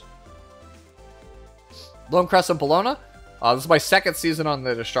Guild Wars. Lone Crescent Bologna. This is my second season on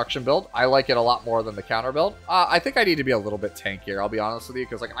the Destruction build. I like it a lot more than the counter build. I think I need to be a little bit tankier, I'll be honest with you.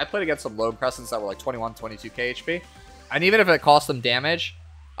 Because like I played against some Lone Crescents that were like 21, 22k HP. And even if it cost them damage,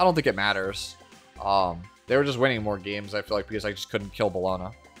 I don't think it matters. They were just winning more games, I feel like, because I just couldn't kill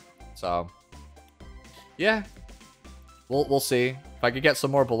Bologna. So, yeah. We'll see. If I could get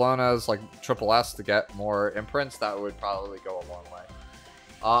some more Bolognas, like Triple S, to get more imprints, that would probably go a long way.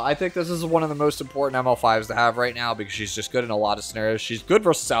 I think this is one of the most important ML5s to have right now because she's just good in a lot of scenarios. She's good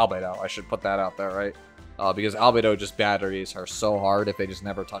versus Albedo. I should put that out there, right? Because Albedo just batteries her so hard if they just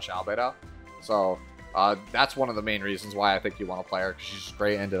never touch Albedo. So that's one of the main reasons why I think you want to play her, because she's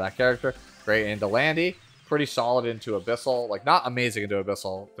great into that character, great into Landy, pretty solid into Abyssal. Like, not amazing into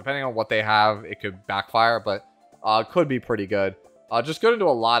Abyssal. Depending on what they have, it could backfire, but could be pretty good. Just good into a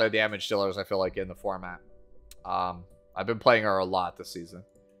lot of damage dealers, I feel like, in the format. I've been playing her a lot this season.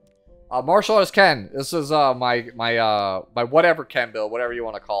 Martial Artist Ken. This is my whatever Ken build, whatever you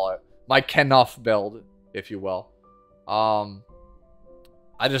want to call it. My Kenuff build, if you will.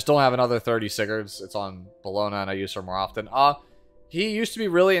 I just don't have another 30 Sigurds. It's on Bologna, and I use her more often. He used to be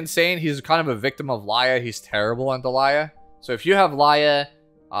really insane. He's kind of a victim of Laia. He's terrible into Laia. So if you have Laia,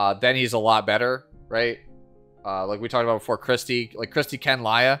 then he's a lot better, right? Like we talked about before, Christy. Like, Christy Ken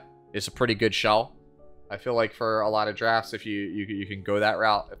Laia is a pretty good shell. I feel like for a lot of drafts, if you can go that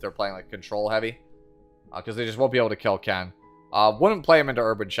route, if they're playing like control heavy, because they just won't be able to kill Ken. Wouldn't play him into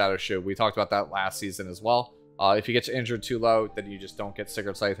Urban Shadow Shoe. We talked about that last season as well. If he gets injured too low, then you just don't get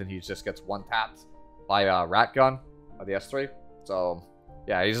Sigurd Scythe, and he just gets one tapped by Rat Gun by the S3. So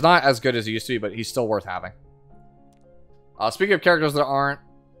yeah, he's not as good as he used to be, but he's still worth having. Speaking of characters that aren't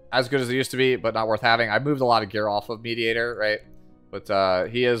as good as they used to be, but not worth having, I moved a lot of gear off of Mediator, right? But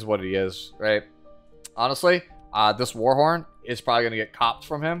he is what he is, right? Honestly, this Warhorn is probably going to get copped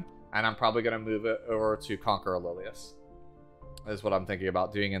from him, and I'm probably going to move it over to Conqueror Lilias. Is what I'm thinking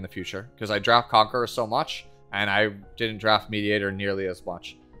about doing in the future, because I draft Conqueror so much, and I didn't draft Mediator nearly as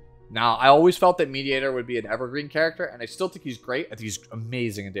much. Now, I always felt that Mediator would be an evergreen character, and I still think he's great. I think he's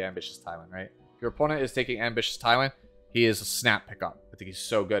amazing into Ambitious Tywin, right? If your opponent is taking Ambitious Tywin, he is a snap pickup. I think he's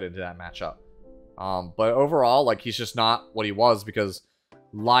so good into that matchup. But overall, like, he's just not what he was, because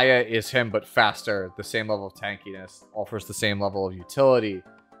Laia is him, but faster, the same level of tankiness, offers the same level of utility in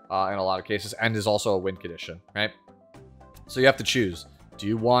a lot of cases, and is also a win condition, right? So you have to choose. Do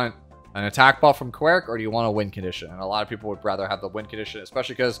you want an attack buff from Quirk, or do you want a win condition? And a lot of people would rather have the win condition,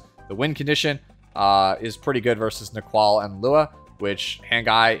 especially because the win condition is pretty good versus Nahkwol and Lua, which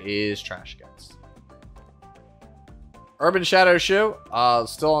Hangai is trash against. Urban Shadow Shoe,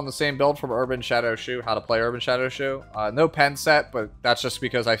 still on the same build from Urban Shadow Shoe, how to play Urban Shadow Shoe. No pen set, but that's just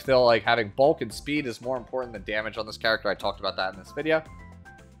because I feel like having bulk and speed is more important than damage on this character. I talked about that in this video.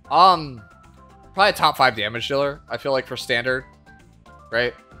 Probably a top 5 damage dealer, I feel like, for standard,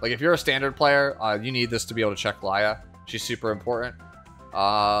 right? Like, if you're a standard player, you need this to be able to check Laia. She's super important.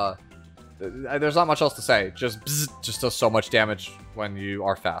 There's not much else to say. Just does so much damage when you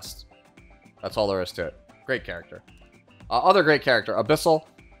are fast. That's all there is to it. Great character. Other great character, Abyssal.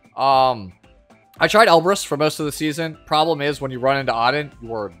 I tried Elbrus for most of the season. Problem is, when you run into Auden,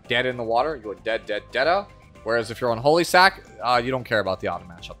 you are dead in the water. You are dead. Whereas if you're on Holy Sack, you don't care about the Auden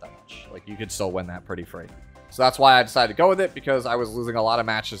matchup that much. Like, you could still win that pretty free. So that's why I decided to go with it, because I was losing a lot of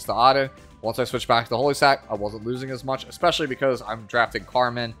matches to Auden. Once I switched back to the Holy Sack, I wasn't losing as much, especially because I'm drafting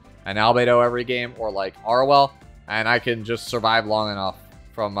Carmen and Albedo every game, or like Arwell, and I can just survive long enough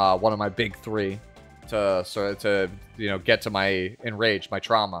from one of my big 3 to you know, get to my enrage, my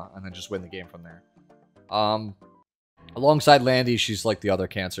trauma, and then just win the game from there. Alongside Landy, she's like the other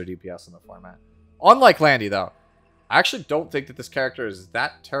cancer DPS in the format. Unlike Landy, though, I actually don't think that this character is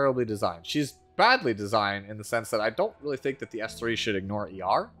that terribly designed. She's badly designed in the sense that I don't really think that the S3 should ignore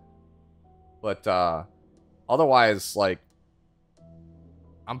ER. But otherwise, like,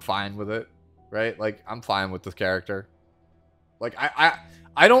 I'm fine with it, right? Like, I'm fine with the character. Like,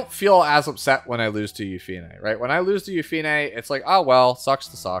 I don't feel as upset when I lose to Euphine, right? When I lose to Euphine, it's like, oh, well, sucks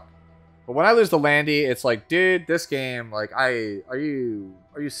to suck. But when I lose to Landy, it's like, dude, this game, like, are you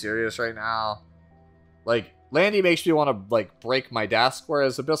serious right now? Like, Landy makes me want to, like, break my desk,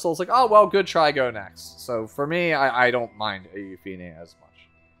 whereas Abyssal's like, oh, well, good try, go next. So, for me, I don't mind Ae-Karina as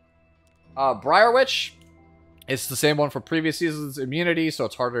much. Briar Witch, it's the same one from previous seasons. Immunity, so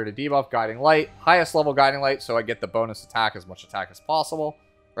it's harder to debuff. Guiding Light, highest level Guiding Light, so I get the bonus attack, as much attack as possible,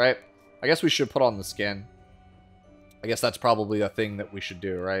 right? I guess we should put on the skin. I guess that's probably a thing that we should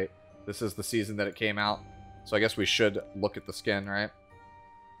do, right? This is the season that it came out, so I guess we should look at the skin, right?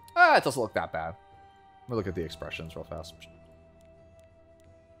 It doesn't look that bad. Let me look at the expressions real fast.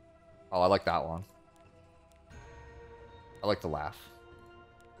 Oh, I like that one. I like the laugh.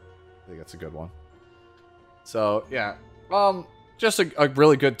 I think that's a good one. So, yeah. Just a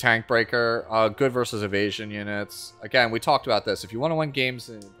really good tank breaker. Good versus evasion units. Again, we talked about this. If you want to win games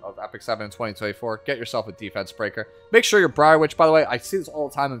of Epic 7 in 2024, get yourself a defense breaker. Make sure your Briar Witch, by the way, I see this all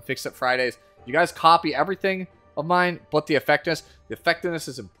the time in Fix It Fridays. You guys copy everything of mine, but the effectiveness. The effectiveness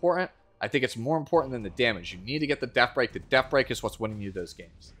is important. I think it's more important than the damage. You need to get the Death Break. The Death Break is what's winning you those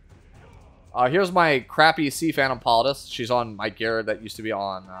games. Here's my crappy Sea Phantom Politis. She's on my gear that used to be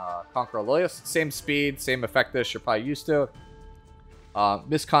on Conqueror Lilias. Same speed, same effectiveness you're probably used to.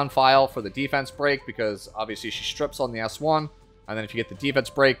 Miscon File for the defense break, because obviously she strips on the S1. And then if you get the defense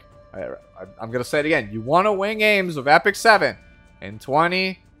break, I'm going to say it again. You want to win games of Epic 7 in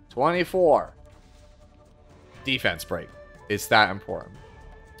 2024. Defense break. It's that important.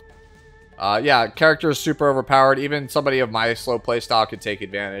 Yeah, character is super overpowered. Even somebody of my slow playstyle could take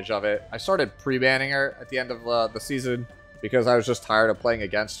advantage of it. I started pre-banning her at the end of the season because I was just tired of playing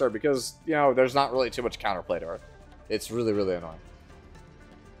against her because, you know, there's not really too much counterplay to her. It's really, really annoying.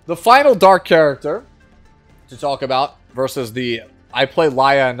 The final dark character to talk about versus the I play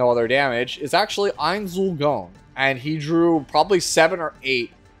Laia and no other damage is actually Einzulgon. And he drew probably 7 or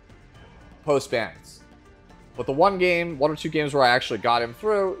 8 post-bans. But the one or two games where I actually got him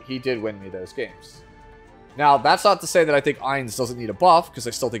through, he did win me those games. Now, that's not to say that I think Ainz doesn't need a buff, because I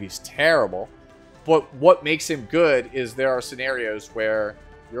still think he's terrible. But what makes him good is there are scenarios where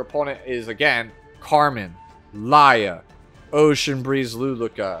your opponent is, again, Carmen, Laia, Ocean Breeze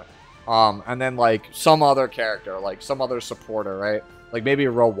Luluca, and then, like, some other character, like some other supporter, right? Like maybe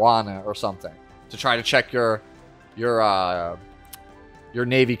Roana or something, to try to check your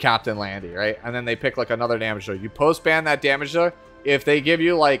Navy Captain Landy, right? And then they pick, like, another damage dealer. You post-ban that damage dealer. If they give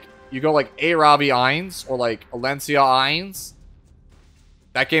you, like, you go, like, Arabi Ainz or, like, Alencia Ainz,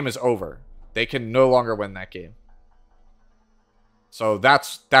 that game is over. They can no longer win that game. So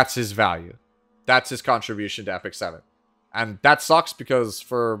that's his value. That's his contribution to Epic 7. And that sucks because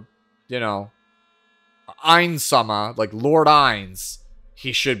for, you know, Ainz Sama, like Lord Ainz,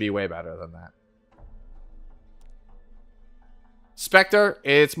 he should be way better than that. Spectre,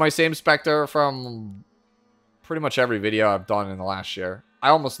 it's my same Spectre from pretty much every video I've done in the last year. I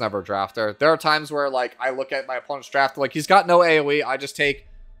almost never draft her. There are times where, like, I look at my opponent's draft, like, he's got no AoE, I just take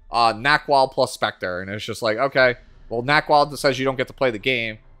Nahkwol plus Spectre, and it's just like, okay, well, Nahkwol says you don't get to play the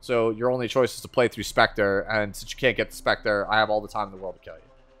game, so your only choice is to play through Spectre, and since you can't get the Spectre, I have all the time in the world to kill you.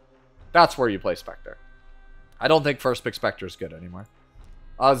 That's where you play Spectre. I don't think first pick Spectre is good anymore.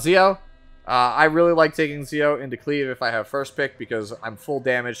 Zio. I really like taking Zio into cleave if I have first pick because I'm full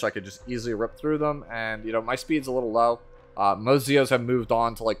damage, so I could just easily rip through them. And, you know, my speed's a little low. Most Zios have moved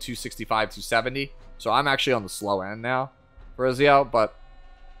on to like 265, 270. So I'm actually on the slow end now for a Zio, but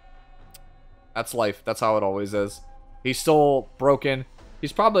that's life. That's how it always is. He's still broken.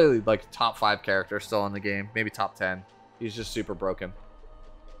 He's probably like top 5 character still in the game. Maybe top 10. He's just super broken.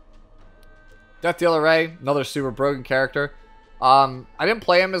 Death Dealer Ray, another super broken character. I didn't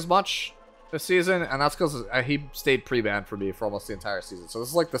play him as much this season, and that's because he stayed pre-banned for me for almost the entire season. So this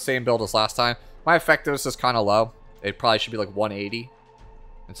is like the same build as last time. My effectiveness is kind of low. It probably should be like 180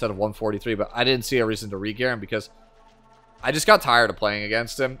 instead of 143, but I didn't see a reason to re-gear him because I just got tired of playing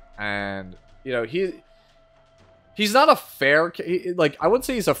against him. And, you know, he's not a fair... like, I wouldn't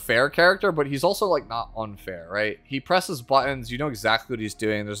say he's a fair character, but he's also, like, not unfair, right? He presses buttons. You know exactly what he's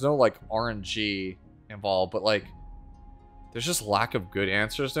doing. There's no, like, RNG involved, but, like, there's just lack of good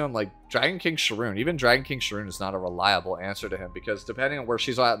answers to him. Like, Dragon King Sharoon. Even Dragon King Sharoon is not a reliable answer to him because depending on where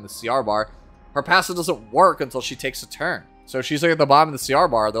she's at in the CR bar, her passive doesn't work until she takes a turn. So if she's like at the bottom of the CR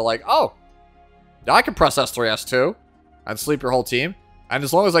bar, they're like, oh, I can press S3, S2 and sleep your whole team. And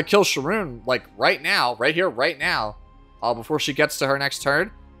as long as I kill Sharoon, like right now, right here, right now, before she gets to her next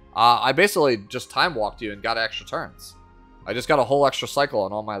turn, I basically just time walked you and got extra turns. I just got a whole extra cycle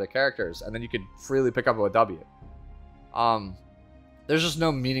on all my other characters, and then you could freely pick up a W. There's just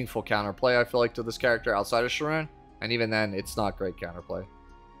no meaningful counterplay, I feel like, to this character outside of Sharoon, and even then, it's not great counterplay.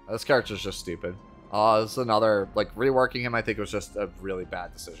 This character's just stupid. This is another, like, reworking him, I think was just a really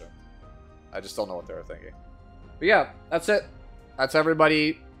bad decision. I just don't know what they were thinking. But yeah, that's it. That's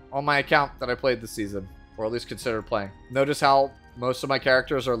everybody on my account that I played this season, or at least considered playing. Notice how most of my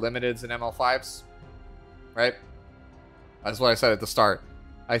characters are limiteds and ML5s, right? That's what I said at the start.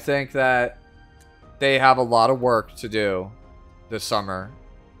 I think that they have a lot of work to do this summer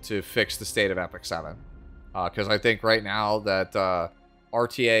to fix the state of Epic 7. Because I think right now that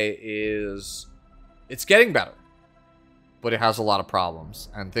RTA is... It's getting better, but it has a lot of problems.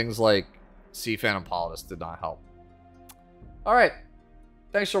 And things like CFAN and Politis did not help. Alright.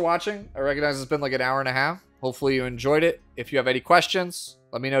 Thanks for watching. I recognize it's been like an hour and a half. Hopefully you enjoyed it. If you have any questions,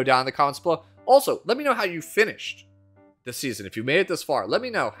 let me know down in the comments below. Also, let me know how you finished this season. If you made it this far, let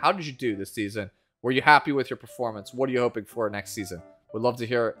me know. How did you do this season? Were you happy with your performance? What are you hoping for next season? Would love to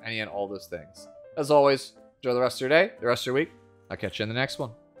hear any and all those things. As always, enjoy the rest of your day, the rest of your week. I'll catch you in the next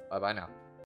one. Bye-bye now.